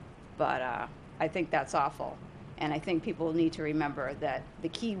 but I think that's awful. And I think people need to remember that the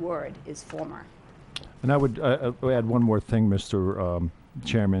key word is former. And I would add one more thing, Mr.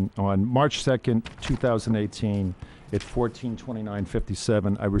 Chairman. On March 2nd, 2018, at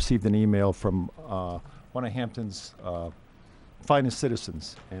 14:29:57, I received an email from one of Hampton's finest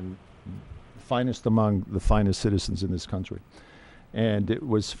citizens, and finest among the finest citizens in this country. And it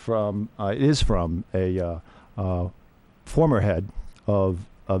is from a former head of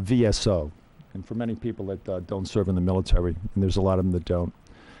VSO. And for many people that don't serve in the military, and there's a lot of them that don't,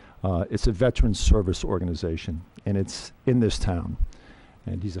 it's a veterans service organization, and it's in this town.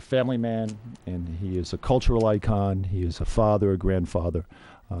 And he's a family man, and he is a cultural icon. He is a father, a grandfather.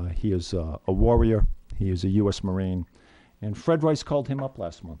 He is a warrior. He is a U.S. Marine. And Fred Rice called him up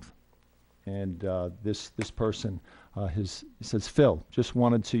last month. And this person he says, Phil, just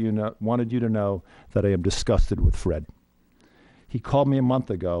wanted you to know that I am disgusted with Fred. He called me a month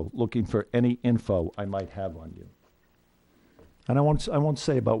ago looking for any info I might have on you. And I won't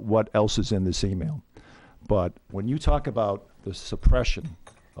say about what else is in this email, but when you talk about the suppression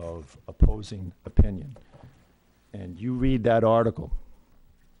of opposing opinion, and you read that article,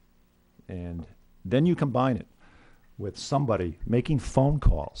 and then you combine it with somebody making phone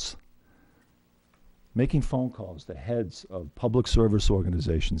calls to heads of public service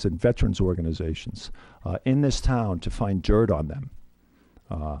organizations and veterans organizations in this town to find dirt on them.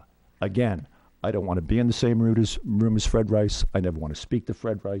 Again, I don't want to be in the same room as Fred Rice. I never want to speak to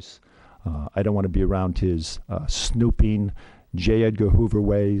Fred Rice. I don't want to be around his snooping J. Edgar Hoover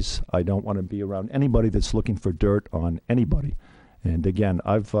ways. I don't want to be around anybody that's looking for dirt on anybody. And again,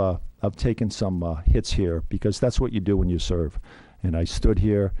 I've taken some hits here because that's what you do when you serve. And I stood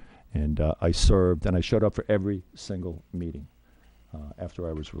here and I served, and I showed up for every single meeting after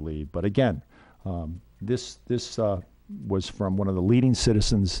I was relieved. But again, this was from one of the leading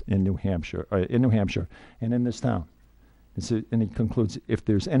citizens in New Hampshire, and in this town. And he concludes, if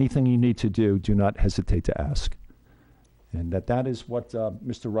there's anything you need to do, do not hesitate to ask. And that is what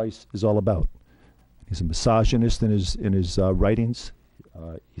Mr. Rice is all about. He's a misogynist in his writings.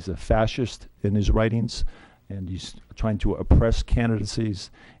 He's a fascist in his writings, and he's trying to oppress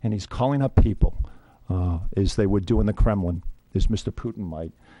candidacies, and he's calling up people, as they would do in the Kremlin, as Mr. Putin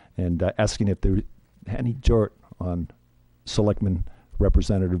might, and asking if there's any dirt on Selectman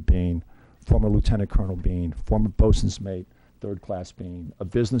Representative Bean, former Lieutenant Colonel Bean, former bosun's mate, third class Bean, a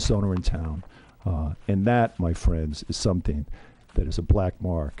business owner in town. And that, my friends, is something that is a black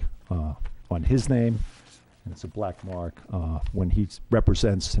mark on his name, and it's a black mark when he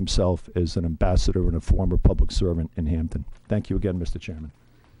represents himself as an ambassador and a former public servant in Hampton. Thank you again, Mr. Chairman.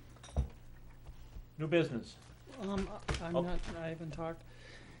 New business. I haven't talked.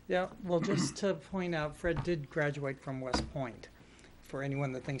 Yeah, well, just to point out, Fred did graduate from West Point, for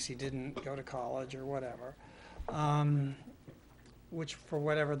anyone that thinks he didn't go to college or whatever, which for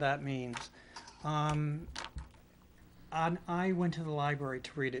whatever that means. I went to the library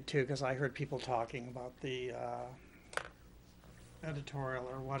to read it too, because I heard people talking about the editorial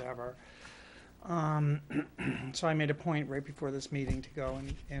or whatever. So I made a point right before this meeting to go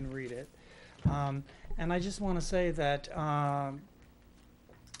and read it. And I just want to say that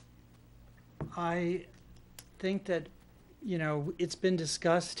I think that, you know, it's been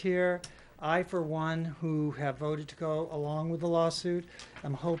discussed here. I, for one, who have voted to go along with the lawsuit,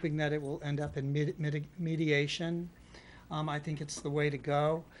 I'm hoping that it will end up in mediation. I think it's the way to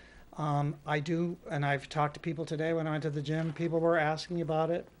go. I do, and I've talked to people today when I went to the gym, people were asking about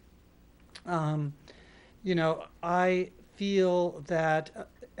it. You know, I feel that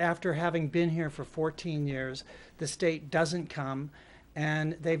after having been here for 14 years, the state doesn't come,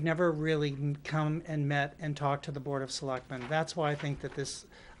 and they've never really come and met and talked to the Board of Selectmen. That's why I think that this,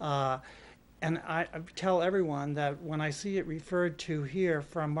 and I tell everyone that when I see it referred to here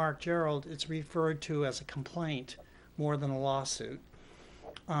from Mark Gerald, it's referred to as a complaint more than a lawsuit.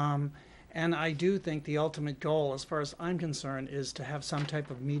 And I do think the ultimate goal, as far as I'm concerned, is to have some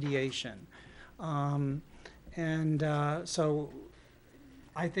type of mediation. So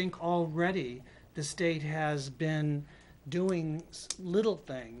I think already the state has been doing little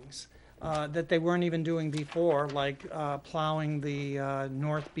things that they weren't even doing before, like plowing the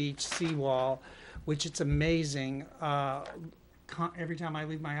North Beach seawall, which it's amazing. Every time I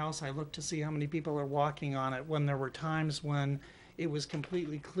leave my house, I look to see how many people are walking on it, when there were times when it was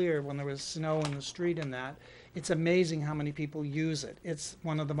completely clear, when there was snow in the street and that. It's amazing how many people use it. It's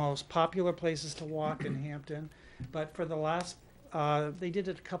one of the most popular places to walk in Hampton. But for the last, they did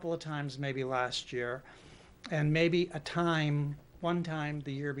it a couple of times maybe last year, and maybe one time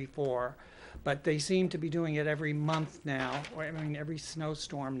the year before. But they seem to be doing it every month now, or I mean every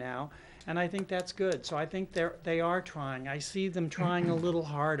snowstorm now. And I think that's good. So I think they are trying. I see them trying a little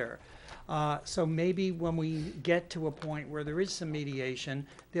harder. So maybe when we get to a point where there is some mediation,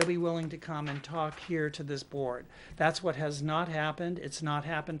 they'll be willing to come and talk here to this board. That's what has not happened. It's not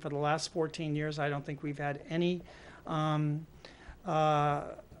happened for the last 14 years. I don't think we've had any other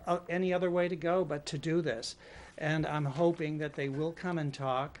way to go but to do this. And I'm hoping that they will come and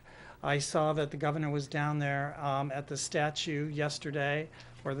talk. I saw that the governor was down there at the statue yesterday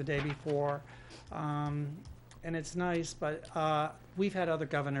or the day before. And it's nice, but we've had other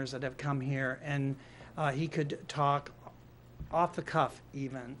governors that have come here, and he could talk off the cuff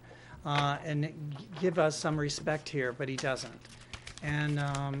even, and give us some respect here, but he doesn't. And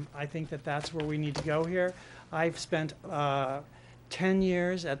I think that that's where we need to go here. I've spent 10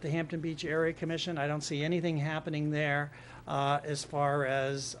 years at the Hampton Beach Area Commission. I don't see anything happening there as far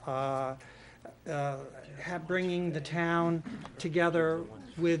as bringing the town together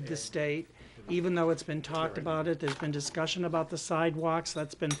with the state. Even though it's been talked about it, there's been discussion about the sidewalks.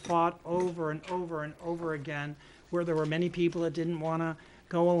 That's been fought over and over and over again, where there were many people that didn't want to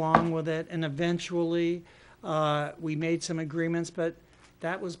go along with it. And eventually, we made some agreements, but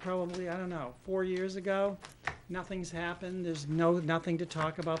that was probably, I don't know, 4 years ago. Nothing's happened. There's nothing to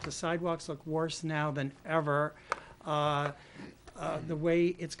talk about. The sidewalks look worse now than ever. The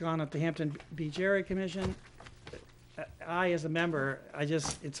way it's gone at the Hampton Beach Area Commission, I, as a member,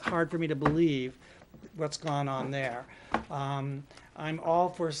 it's hard for me to believe what's gone on there. I'm all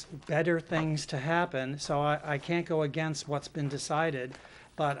for better things to happen, so I can't go against what's been decided,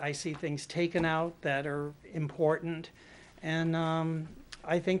 but I see things taken out that are important, and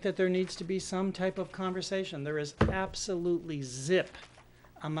I think that there needs to be some type of conversation. There is absolutely zip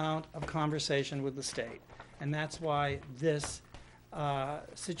amount of conversation with the state, and that's why this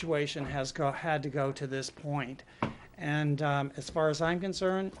situation has had to go to this point. And as far as I'm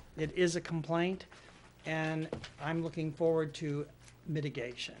concerned, it is a complaint, and I'm looking forward to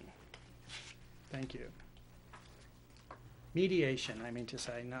mitigation. Thank you. Mediation, I mean to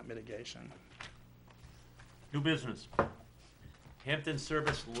say, not mitigation. New business. Hampton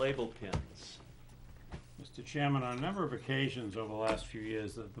Service label pins. Mr. Chairman, on a number of occasions over the last few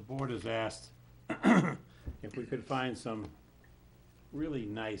years, the board has asked if we could find some really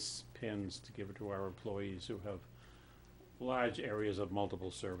nice pins to give to our employees who have large areas of multiple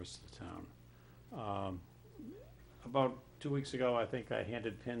service to the town. About 2 weeks ago, I think I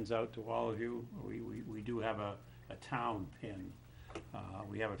handed pins out to all of you. We do have a town pin.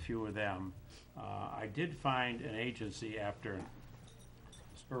 We have a few of them. I did find an agency after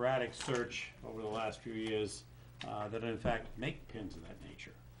sporadic search over the last few years that in fact make pins of that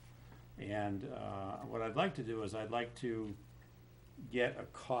nature. And what I'd like to do is I'd like to get a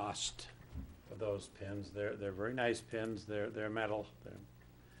cost for those pins. They're very nice pins. They're metal. They're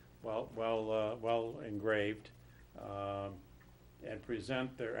well engraved, and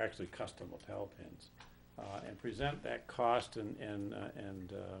present. They're actually custom lapel pins. and present that cost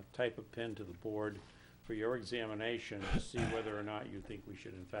and type of pin to the board for your examination to see whether or not you think we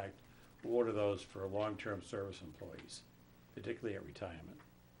should in fact order those for long-term service employees, particularly at retirement.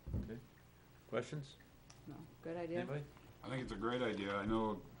 Okay. Questions? No, good idea. Anybody? I think it's a great idea. I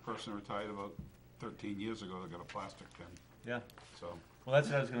know a person retired about 13 years ago that got a plastic pin, Yeah. so. Well, that's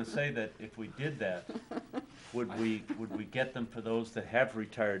what I was gonna say, that if we did that, would we get them for those that have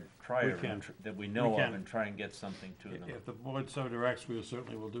retired prior, We can. that we know We of, can. and try and get something to them? If the board so directs, we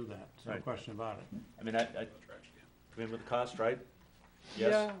certainly will do that, no Right. question about it. I mean, I come in with the cost, right?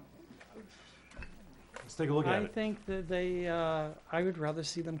 Yes? Let's take a look at I it. think that they, I would rather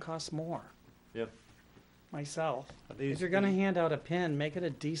see them cost more, Yep. myself. Are If these you're gonna the- hand out a pin, make it a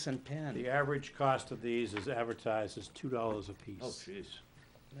decent pin. The average cost of these is advertised as $2 a piece. Oh, jeez.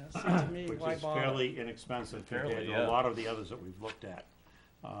 Yeah, seems to me, Which why is bother? fairly inexpensive Fairly, compared to yeah. a lot of the others that we've looked at.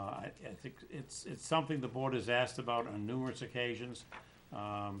 I think it's something the board has asked about on numerous occasions.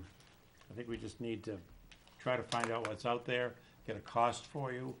 I think we just need to try to find out what's out there, get a cost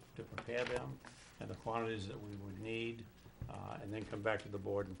for you to prepare them, and the quantities that we would need, and then come back to the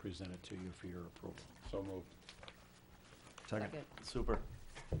board and present it to you for your approval. So moved. Second. Super.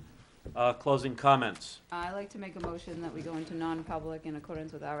 Closing comments. I'd like to make a motion that we go into non-public in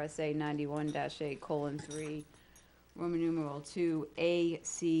accordance with RSA 91-8:3, Roman numeral 2, A,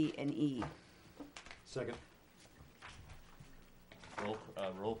 C, and E. Second.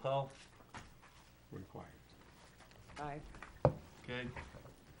 Roll call? Required. Aye. Okay.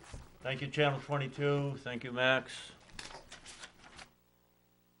 Thank you, Channel 22. Thank you, Max.